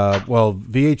 Well,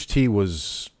 VHT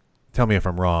was tell me if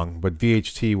I'm wrong, but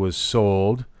VHT was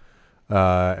sold,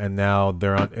 and now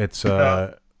they're on. It's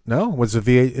no, was the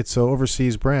V8? It's an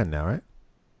overseas brand now, right?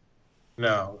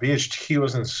 No, VHT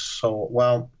wasn't sold.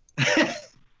 Well,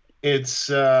 it's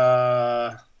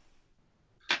the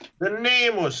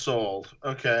name was sold.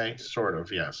 Okay, sort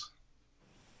of, yes.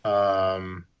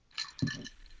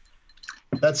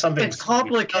 That's something. It's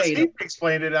complicated. Steve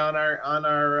explained it on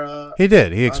our. He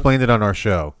did. He explained it on our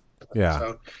show. Yeah. So,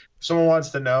 if someone wants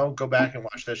to know, go back and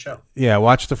watch that show. Yeah,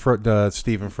 watch the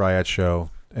Stephen Fryette show,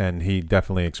 and he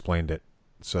definitely explained it.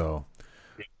 So,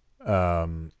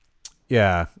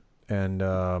 yeah, and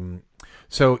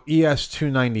so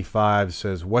ES295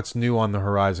 says, "What's new on the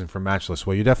horizon for Matchless?"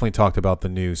 Well, you definitely talked about the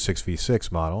new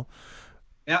 6v6 model.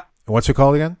 Yeah. What's it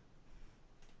called again?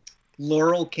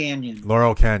 Laurel Canyon.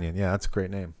 Laurel Canyon. Yeah, that's a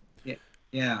great name.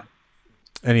 Yeah.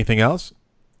 Anything else?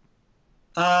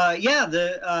 Yeah,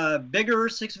 the bigger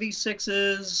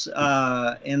 6v6s,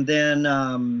 and then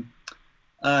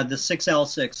the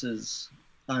 6L6s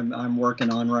I'm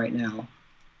working on right now.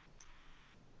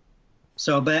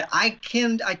 So, but I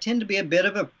tend to be a bit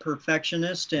of a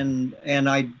perfectionist, and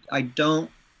I don't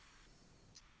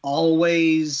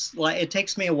always like. It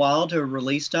takes me a while to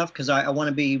release stuff because I want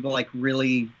to be like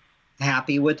really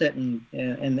happy with it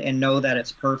and know that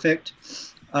it's perfect.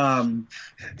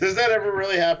 Does that ever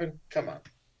really happen? Come on.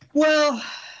 Well,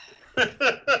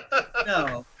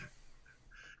 no.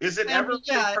 Is it ever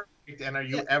yeah, perfect? And are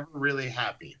you ever really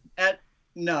happy?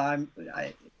 No, I don't.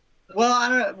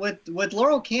 With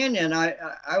Laurel Canyon,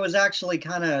 I was actually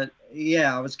kind of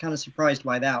I was kind of surprised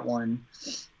by that one.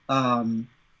 But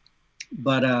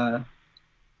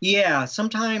yeah,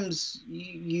 sometimes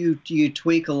you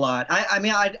tweak a lot. I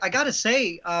mean, I gotta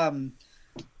say,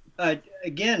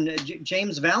 again,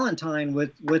 James Valentine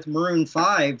with Maroon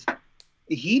 5,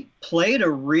 he played a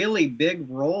really big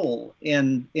role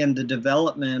in the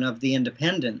development of the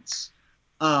Independents,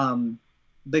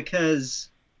 because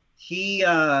he's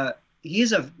a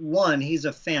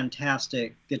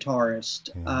fantastic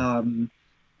guitarist.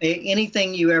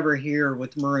 Anything you ever hear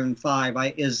with Maroon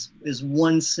 5 is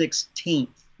 1/16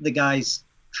 the guy's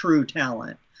true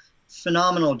talent.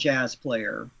 Phenomenal jazz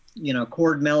player,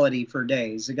 chord melody for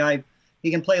days. The guy,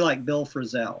 he can play like Bill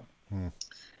Frisell.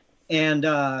 And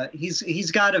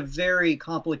he's got a very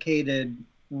complicated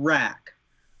rack.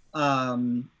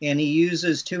 And he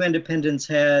uses 2 Independence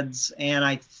heads and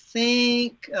I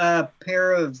think a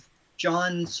pair of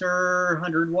John Suhr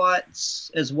 100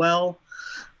 watts as well.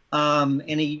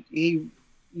 And he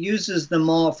uses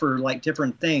them all for like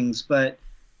different things, but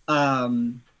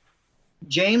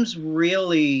James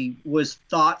really was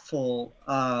thoughtful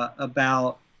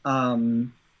about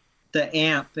the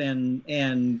amp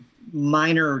and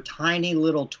minor tiny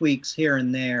little tweaks here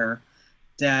and there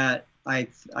that I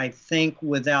think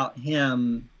without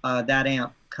him that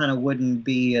amp kind of wouldn't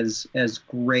be as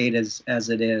great as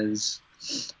it is.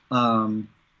 And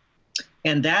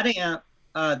that amp,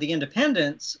 the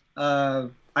Independence,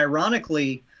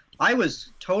 ironically, I was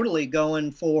totally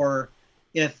going for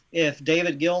if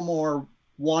David Gilmour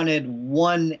wanted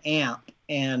one amp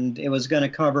and it was going to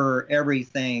cover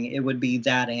everything, it would be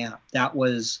that amp. That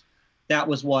was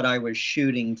what I was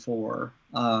shooting for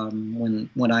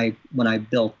when I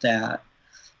built that.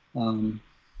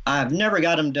 I've never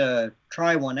got him to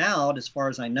try one out, as far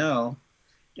as I know.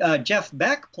 Jeff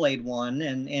Beck played one,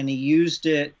 and he used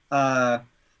it at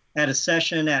a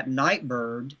session at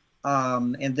Nightbird,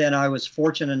 and then I was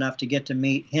fortunate enough to get to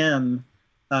meet him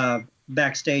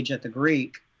backstage at the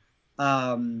Greek.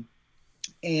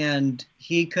 And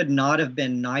he could not have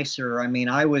been nicer. I mean,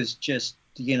 I was just,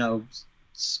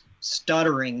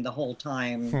 stuttering the whole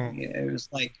time. It was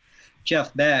like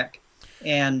Jeff Beck.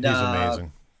 And he's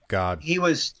amazing. God. He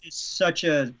was just such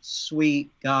a sweet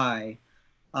guy.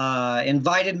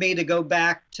 Invited me to go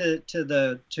back to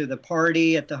the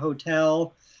party at the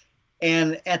hotel.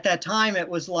 And at that time, it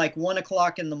was like 1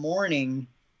 o'clock in the morning.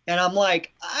 And I'm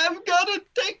like, I've got to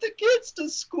take the kids to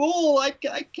school. I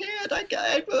can't.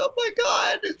 Oh, my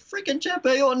God. It's freaking Jeff.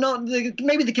 Oh, no,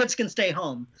 maybe the kids can stay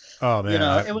home. Oh, man.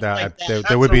 It was like that.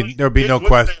 There would be no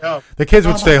question. The kids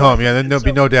would stay home. Yeah, there'd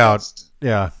be no doubt.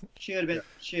 Yeah.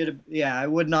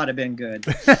 It would not have been good.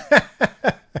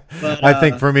 But, I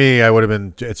think for me,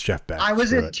 it's Jeff Beck. I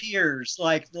was in tears.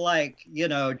 Like,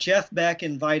 Jeff Beck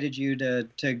invited you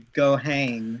to go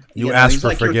hang. You asked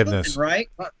for forgiveness. Right?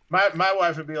 My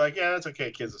wife would be like, yeah, that's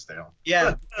okay. Kids will stay home.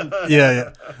 Yeah.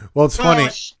 Yeah. Well, it's funny.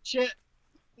 Shit.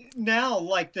 Now,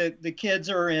 like, the kids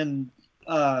are in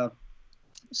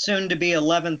soon to be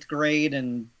 11th grade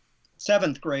and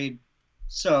 7th grade.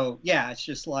 So, yeah, it's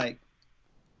just like,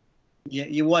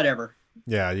 you whatever.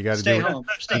 Yeah, you got to Stay do home.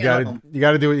 Stay you got home. to you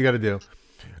got to do what you got to do.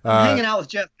 I'm hanging out with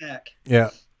Jeff Beck. Yeah.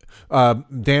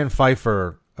 Dan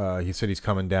Pfeiffer, he said he's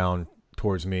coming down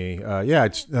towards me. Yeah,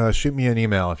 shoot me an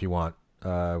email if you want,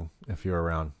 if you're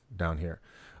around down here.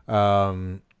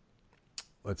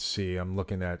 Let's see. I'm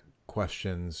looking at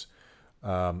questions.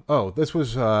 This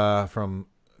was from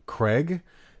Craig.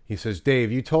 He says,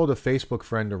 Dave, you told a Facebook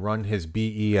friend to run his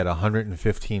BE at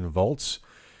 115 volts.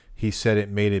 He said it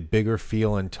made it bigger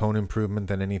feel and tone improvement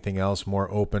than anything else, more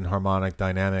open, harmonic,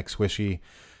 dynamic, swishy.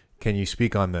 Can you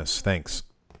speak on this? Thanks.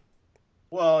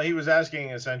 Well, he was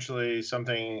asking essentially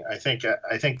something. I think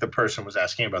the person was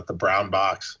asking about the brown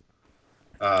box,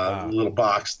 little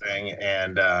box thing,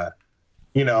 and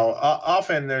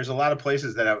often there's a lot of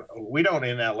places that have. We don't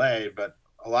in LA, but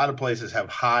a lot of places have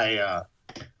high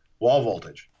wall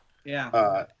voltage.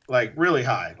 Yeah. Like really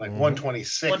high, like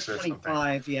 126 or something.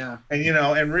 125, yeah. And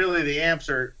and really the amps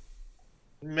are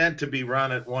meant to be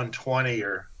run at 120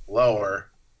 or lower.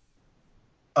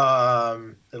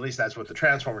 At least that's what the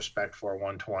transformer spec for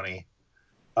 120.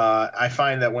 I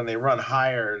find that when they run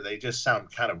higher, they just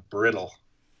sound kind of brittle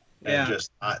and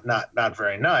just not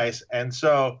very nice. And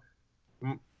so,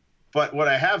 but what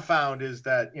I have found is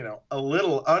that a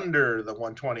little under the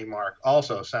 120 mark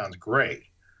also sounds great.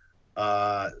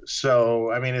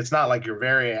 So I mean, it's not like you're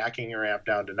variacing your amp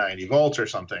down to 90 volts or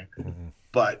something,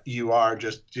 but you are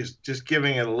just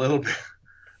giving it a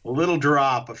little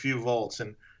drop, a few volts,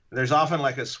 and there's often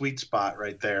like a sweet spot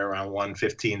right there around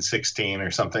 115, 16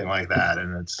 or something like that,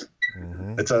 and it's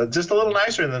just a little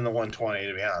nicer than the 120,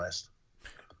 to be honest.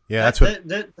 Yeah, that's what.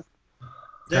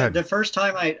 The first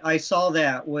time I saw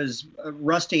that was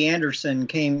Rusty Anderson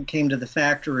came to the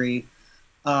factory,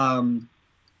 and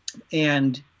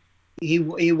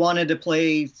he wanted to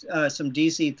play some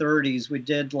DC 30s. We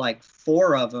did like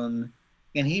 4 of them,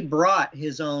 and he brought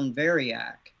his own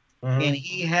Variac. And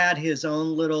he had his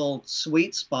own little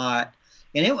sweet spot,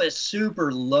 and it was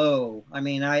super low. I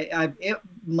mean, it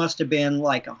must have been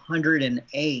like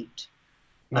 108,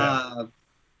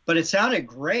 but it sounded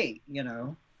great,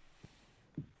 Yeah,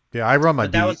 I run my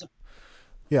BE.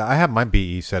 I have my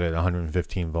BE set at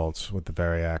 115 volts with the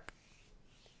Variac,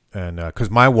 and because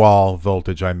my wall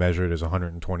voltage I measured is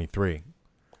 123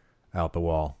 out the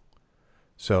wall,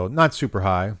 so not super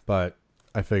high, but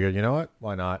I figured, you know what,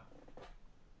 why not?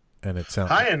 And it sounds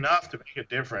high enough to make a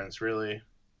difference, really.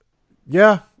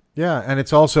 Yeah, and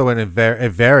it's also it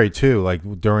varied too.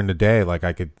 Like during the day, like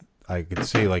I could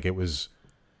see like it was,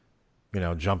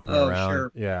 jumping around.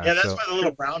 Sure. Yeah, that's why the little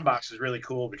brown box is really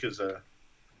cool because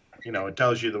it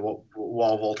tells you the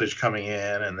wall voltage coming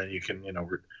in, and then you can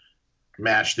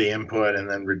match the input and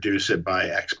then reduce it by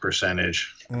X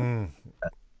percentage.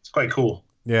 It's quite cool.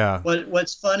 Yeah.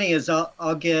 What's funny is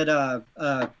I'll get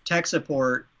tech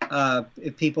support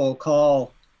if people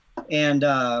call and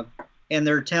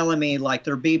they're telling me like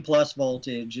their B+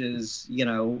 voltage is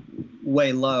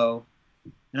way low,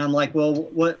 and I'm like, well,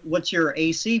 what's your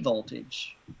AC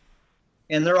voltage?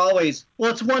 And they're always,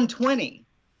 well, it's 120,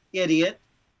 idiot.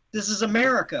 This is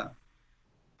America.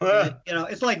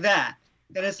 It's like that,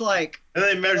 and it's like. And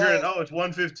they measure it. Oh, it's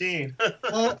 115.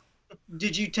 Well.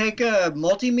 Did you take a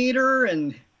multimeter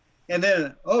and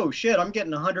then, oh shit, I'm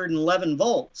getting 111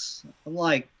 volts. I'm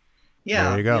like, yeah,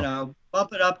 there you go.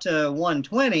 Bump it up to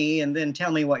 120 and then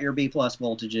tell me what your B+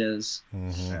 voltage is.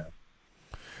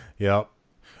 Yep.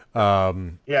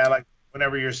 Yeah, like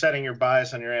whenever you're setting your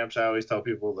bias on your amps, I always tell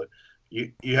people that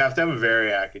you have to have a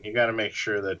Variac, and you got to make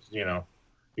sure that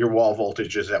your wall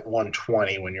voltage is at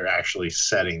 120 when you're actually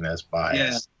setting this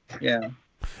bias. Yeah.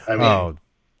 I mean,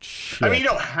 shit. I mean, you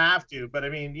don't have to, but I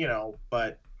mean,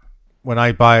 but when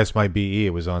I biased my BE,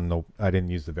 it was on I didn't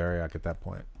use the Variac at that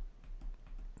point.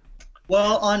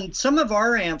 Well, on some of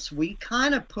our amps, we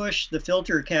kind of push the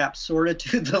filter cap sort of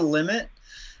to the limit.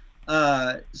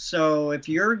 So if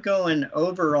you're going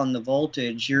over on the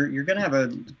voltage, you're going to have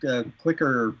a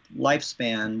quicker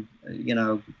lifespan,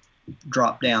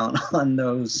 drop down on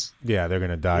those. Yeah, they're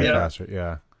going to die faster.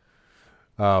 Yeah.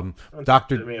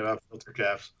 Doctor, me about filter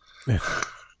caps.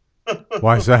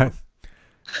 Why is that?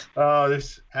 Oh,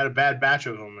 this had a bad batch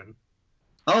of them.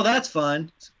 Oh, that's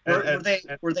fun. Were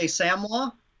they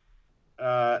Samwa?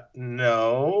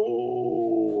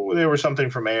 No, they were something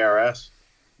from ARS.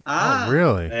 Oh,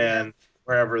 really? And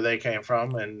wherever they came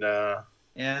from, and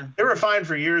they were fine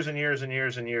for years and years and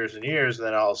years and years and years, and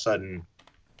then all of a sudden,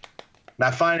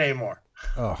 not fine anymore.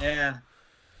 Oh, yeah.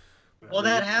 Well,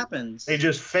 that happens. They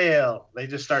just fail. They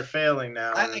just start failing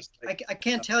now. I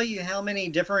can't tell you how many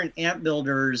different amp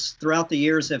builders throughout the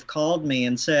years have called me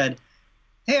and said,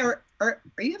 "Hey, are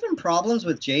you having problems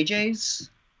with JJ's?"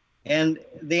 And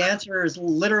the answer is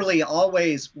literally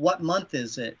always, what month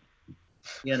is it?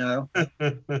 You know?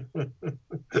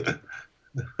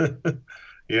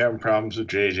 You having problems with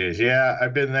JJs? Yeah,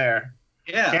 I've been there.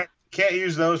 Yeah. Can't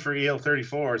use those for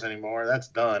EL34s anymore. That's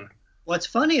done. What's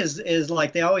funny is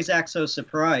like they always act so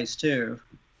surprised too.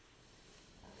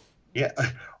 Yeah,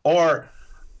 or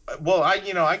well,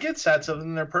 I get sets of them.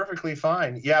 And they're perfectly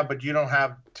fine. Yeah, but you don't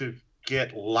have to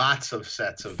get lots of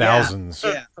sets of them. Thousands,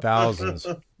 Yeah. thousands.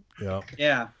 Yeah.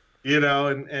 Yeah.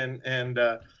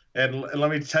 And let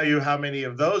me tell you how many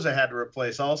of those I had to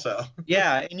replace also.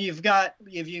 Yeah, and you've got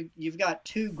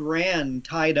 $2,000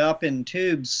 tied up in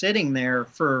tubes sitting there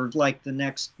for like the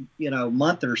next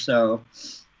month or so.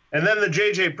 And then the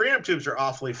JJ preamp tubes are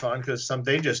awfully fun because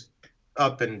they just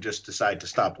up and just decide to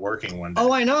stop working one day.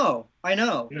 Oh, I know.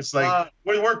 It's like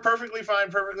we work perfectly fine.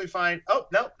 Oh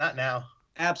no, not now.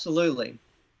 Absolutely.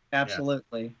 Yeah.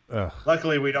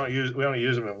 Luckily, we only use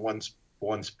them in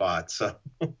one spot, so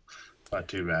not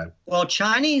too bad. Well,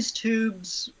 Chinese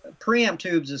tubes, preamp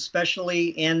tubes, especially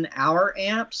in our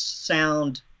amps,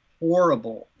 sound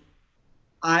horrible.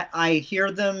 I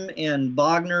hear them in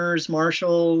Bogner's,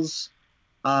 Marshalls,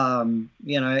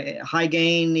 high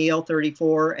gain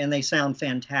EL34, and they sound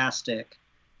fantastic.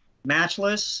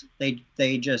 Matchless,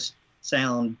 they just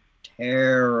sound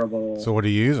terrible. So what are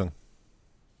you using?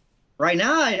 Right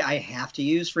now, I have to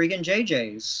use freaking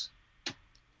JJ's.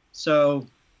 So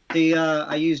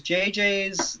I use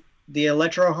JJ's. The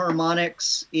Electro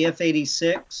Harmonics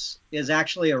EF86 is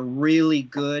actually a really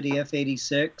good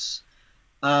EF86.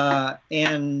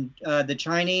 And the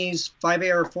Chinese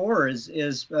 5AR4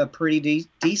 is a pretty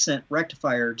decent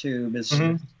rectifier tube as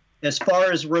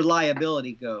far as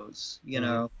reliability goes,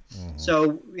 know. Mm-hmm.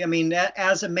 So, I mean,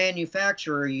 as a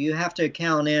manufacturer, you have to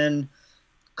count in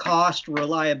cost,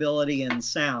 reliability, and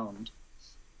sound.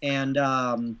 And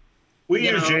we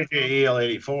use JJ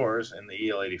EL84s and the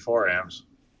EL84 amps.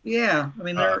 Yeah, I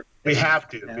mean, we have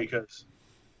to because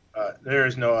there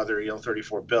is no other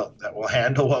EL34 built that will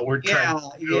handle what we're trying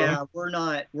to do. Yeah, we're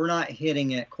not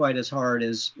hitting it quite as hard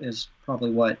as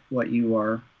probably what you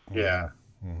are. Yeah.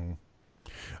 Mm-hmm.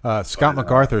 Scott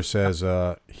MacArthur says,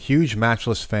 huge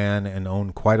Matchless fan and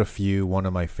own quite a few. One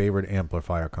of my favorite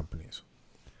amplifier companies.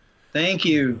 Thank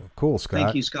you. Cool, Scott.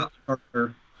 Thank you, Scott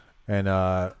MacArthur.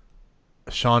 And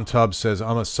Sean Tubbs says,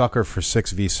 I'm a sucker for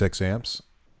 6v6 amps.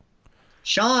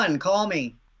 Sean, call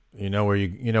me. You know where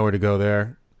to go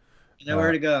there. You know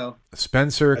where to go.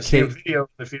 Spencer I see a video in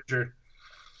the future.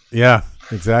 Yeah,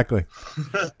 exactly.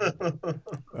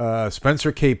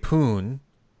 Spencer K. Poon,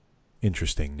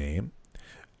 interesting name.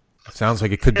 Sounds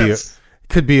like it could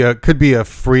be a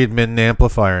Friedman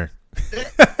amplifier.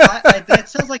 That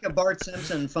sounds like a Bart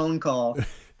Simpson phone call.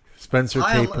 Spencer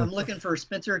K. Poon. I'm looking for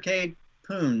Spencer K.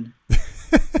 Poon.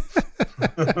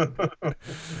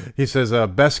 He says,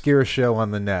 best gear show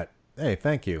on the net. Hey,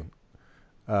 thank you.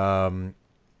 And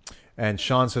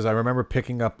Sean says, I remember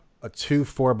picking up two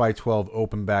 4x12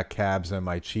 open back cabs and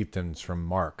my Chieftains from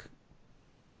Mark.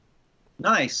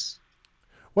 Nice.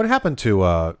 What happened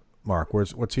to Mark?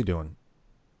 What's he doing?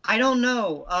 I don't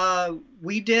know.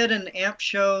 We did an amp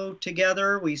show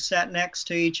together. We sat next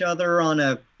to each other on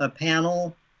a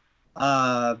panel,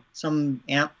 some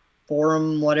amp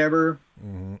forum, whatever.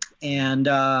 Mm-hmm. And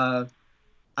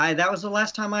that was the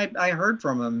last time I heard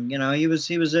from him. He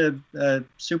was a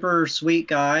super sweet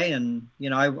guy, and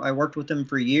I worked with him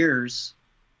for years.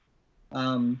 Cool.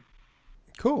 I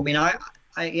mean, I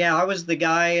was the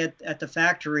guy at the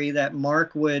factory that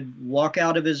Mark would walk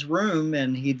out of his room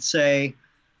and he'd say,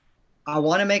 I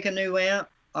want to make a new amp.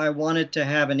 I want it to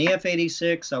have an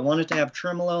EF86. I want it to have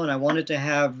tremolo, and I want it to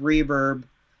have reverb.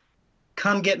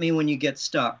 Come get me when you get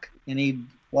stuck. And he'd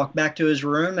walk back to his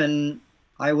room, and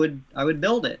I would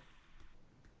build it.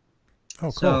 Oh,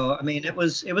 cool. So I mean, it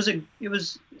was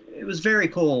very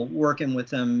cool working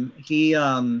with him. He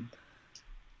was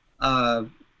a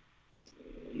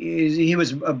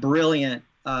brilliant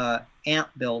amp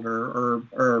builder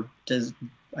or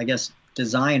I guess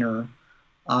designer.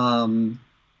 And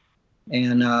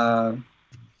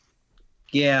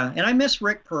I miss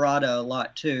Rick Parada a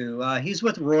lot too. He's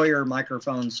with Royer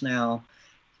Microphones now.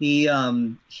 He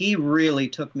really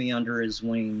took me under his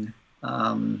wing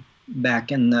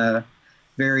back in the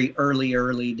very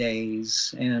early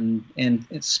days, and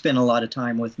it spent a lot of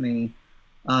time with me.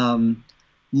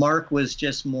 Mark was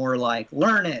just more like,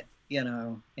 learn it,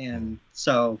 and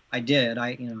so I did.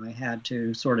 I had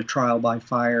to, sort of trial by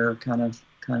fire kind of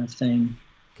thing.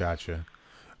 Gotcha.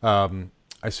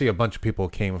 I see a bunch of people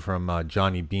came from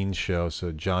Johnny Bean's show.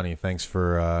 So Johnny, thanks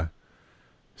for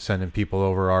sending people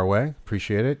over our way.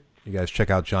 Appreciate it. You guys check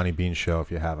out Johnny Bean's show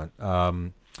if you haven't.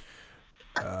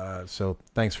 So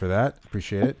thanks for that.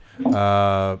 Appreciate it.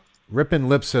 Rippin'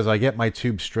 Lip says, I get my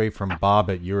tube straight from Bob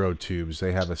at Eurotubes.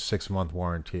 They have a 6-month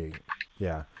warranty.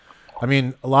 Yeah. I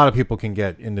mean, a lot of people can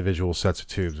get individual sets of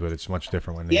tubes, but it's much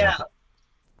different when they Yeah,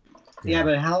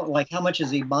 but how much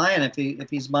is he buying if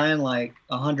he's buying like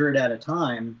 100 at a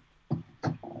time?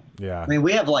 Yeah. I mean,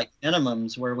 we have like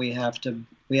minimums where we have to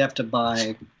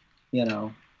buy, a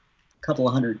couple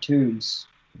of hundred tubes.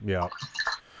 Yeah.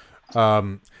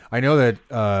 I know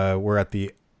that we're at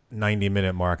the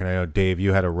 90-minute mark, and I know, Dave,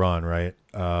 you had a run, right?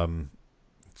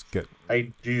 It's good.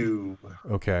 I do.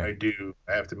 Okay. I do.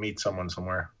 I have to meet someone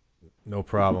somewhere. No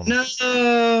problem. No.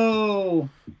 So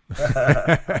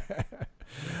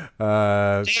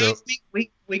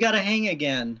we got to hang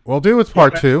again. we'll do it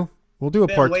part 2. We'll do a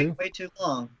Been part way, 2. way too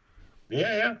long.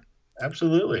 Yeah,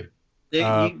 absolutely.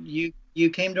 You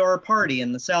came to our party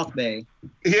in the South Bay.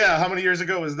 Yeah, how many years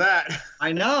ago was that?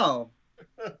 I know.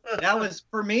 That was,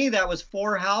 for me, that was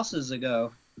 4 houses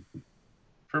ago.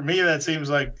 For me, that seems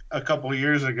like a couple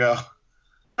years ago.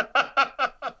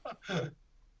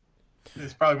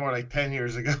 It's probably more like 10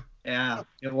 years ago. Yeah,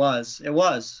 it was. It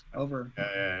was over.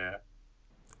 Yeah.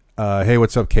 Hey,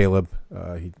 what's up, Caleb?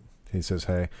 He says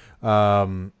hey.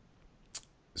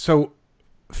 So,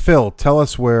 Phil, tell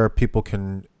us where people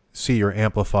can see your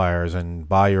amplifiers and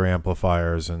buy your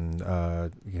amplifiers, and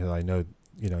because I know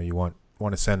you want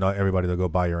to send everybody to go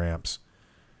buy your amps.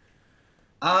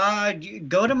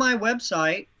 Go to my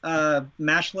website,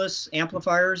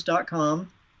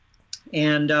 matchlessamplifiers.com,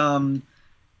 and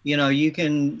you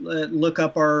can look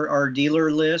up our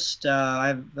dealer list. I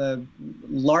have a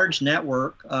large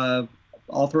network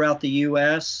all throughout the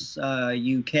U.S.,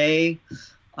 UK.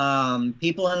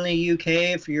 People in the UK,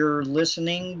 if you're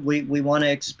listening, we want to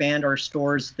expand our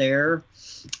stores there.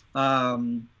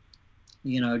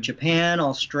 Japan,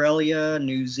 Australia,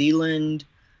 New Zealand.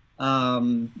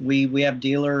 We have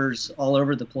dealers all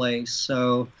over the place.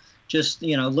 So just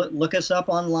look us up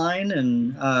online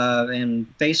and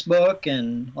Facebook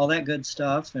and all that good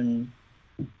stuff, and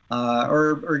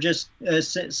or just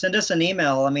send us an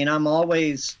email. I mean, I'm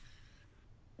always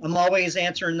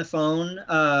answering the phone.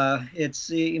 It's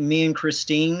me and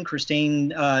Christine. Christine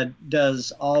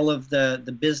does all of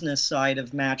the business side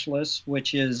of Matchless,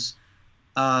 which is,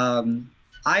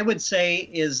 I would say,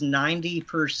 is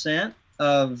 90%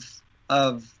 of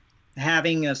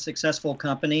having a successful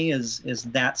company is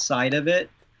that side of it.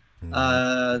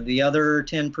 Mm-hmm. The other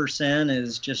 10%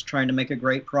 is just trying to make a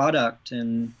great product,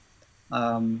 and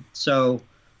so.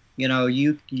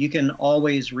 You can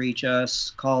always reach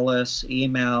us, call us,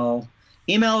 email.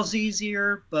 Email is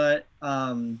easier, but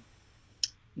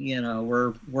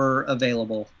we're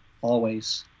available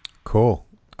always. Cool.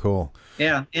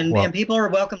 Yeah, and people are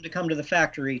welcome to come to the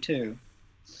factory too.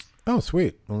 Oh,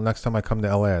 sweet. Well, next time I come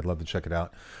to LA, I'd love to check it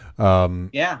out.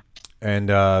 Yeah. And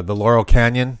the Laurel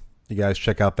Canyon, you guys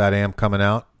check out that amp coming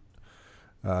out.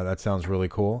 That sounds really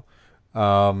cool.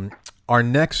 Our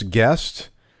next guest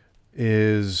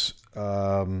is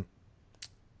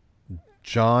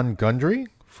John Gundry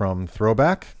from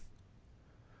Throwback,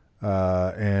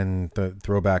 and the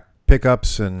Throwback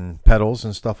pickups and pedals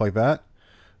and stuff like that.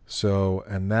 So,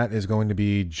 and that is going to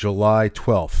be July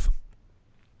 12th,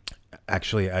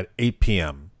 actually at 8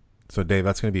 p.m. So, Dave,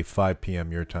 that's going to be 5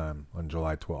 p.m. your time on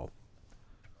July 12th.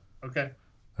 Okay.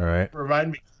 All right.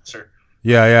 Remind me, sir.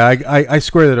 Yeah. I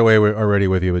squared it away already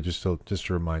with you, but just to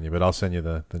remind you. But I'll send you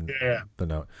the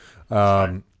note.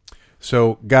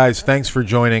 So, guys, thanks for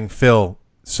joining. Phil,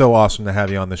 so awesome to have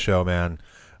you on the show, man.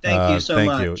 Thank you so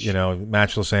much. Thank you.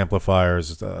 Matchless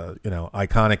amplifiers,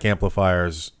 iconic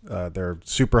amplifiers. They're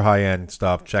super high-end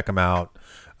stuff. Check them out.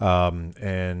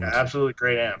 And absolutely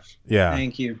great amps. Yeah.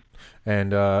 Thank you.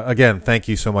 And again, thank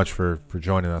you so much for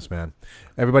joining us, man.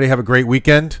 Everybody have a great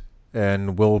weekend,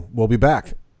 and we'll be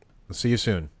back. We'll see you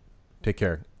soon. Take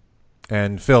care.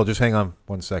 And Phil, just hang on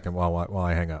one second while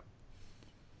I hang up.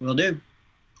 Will do.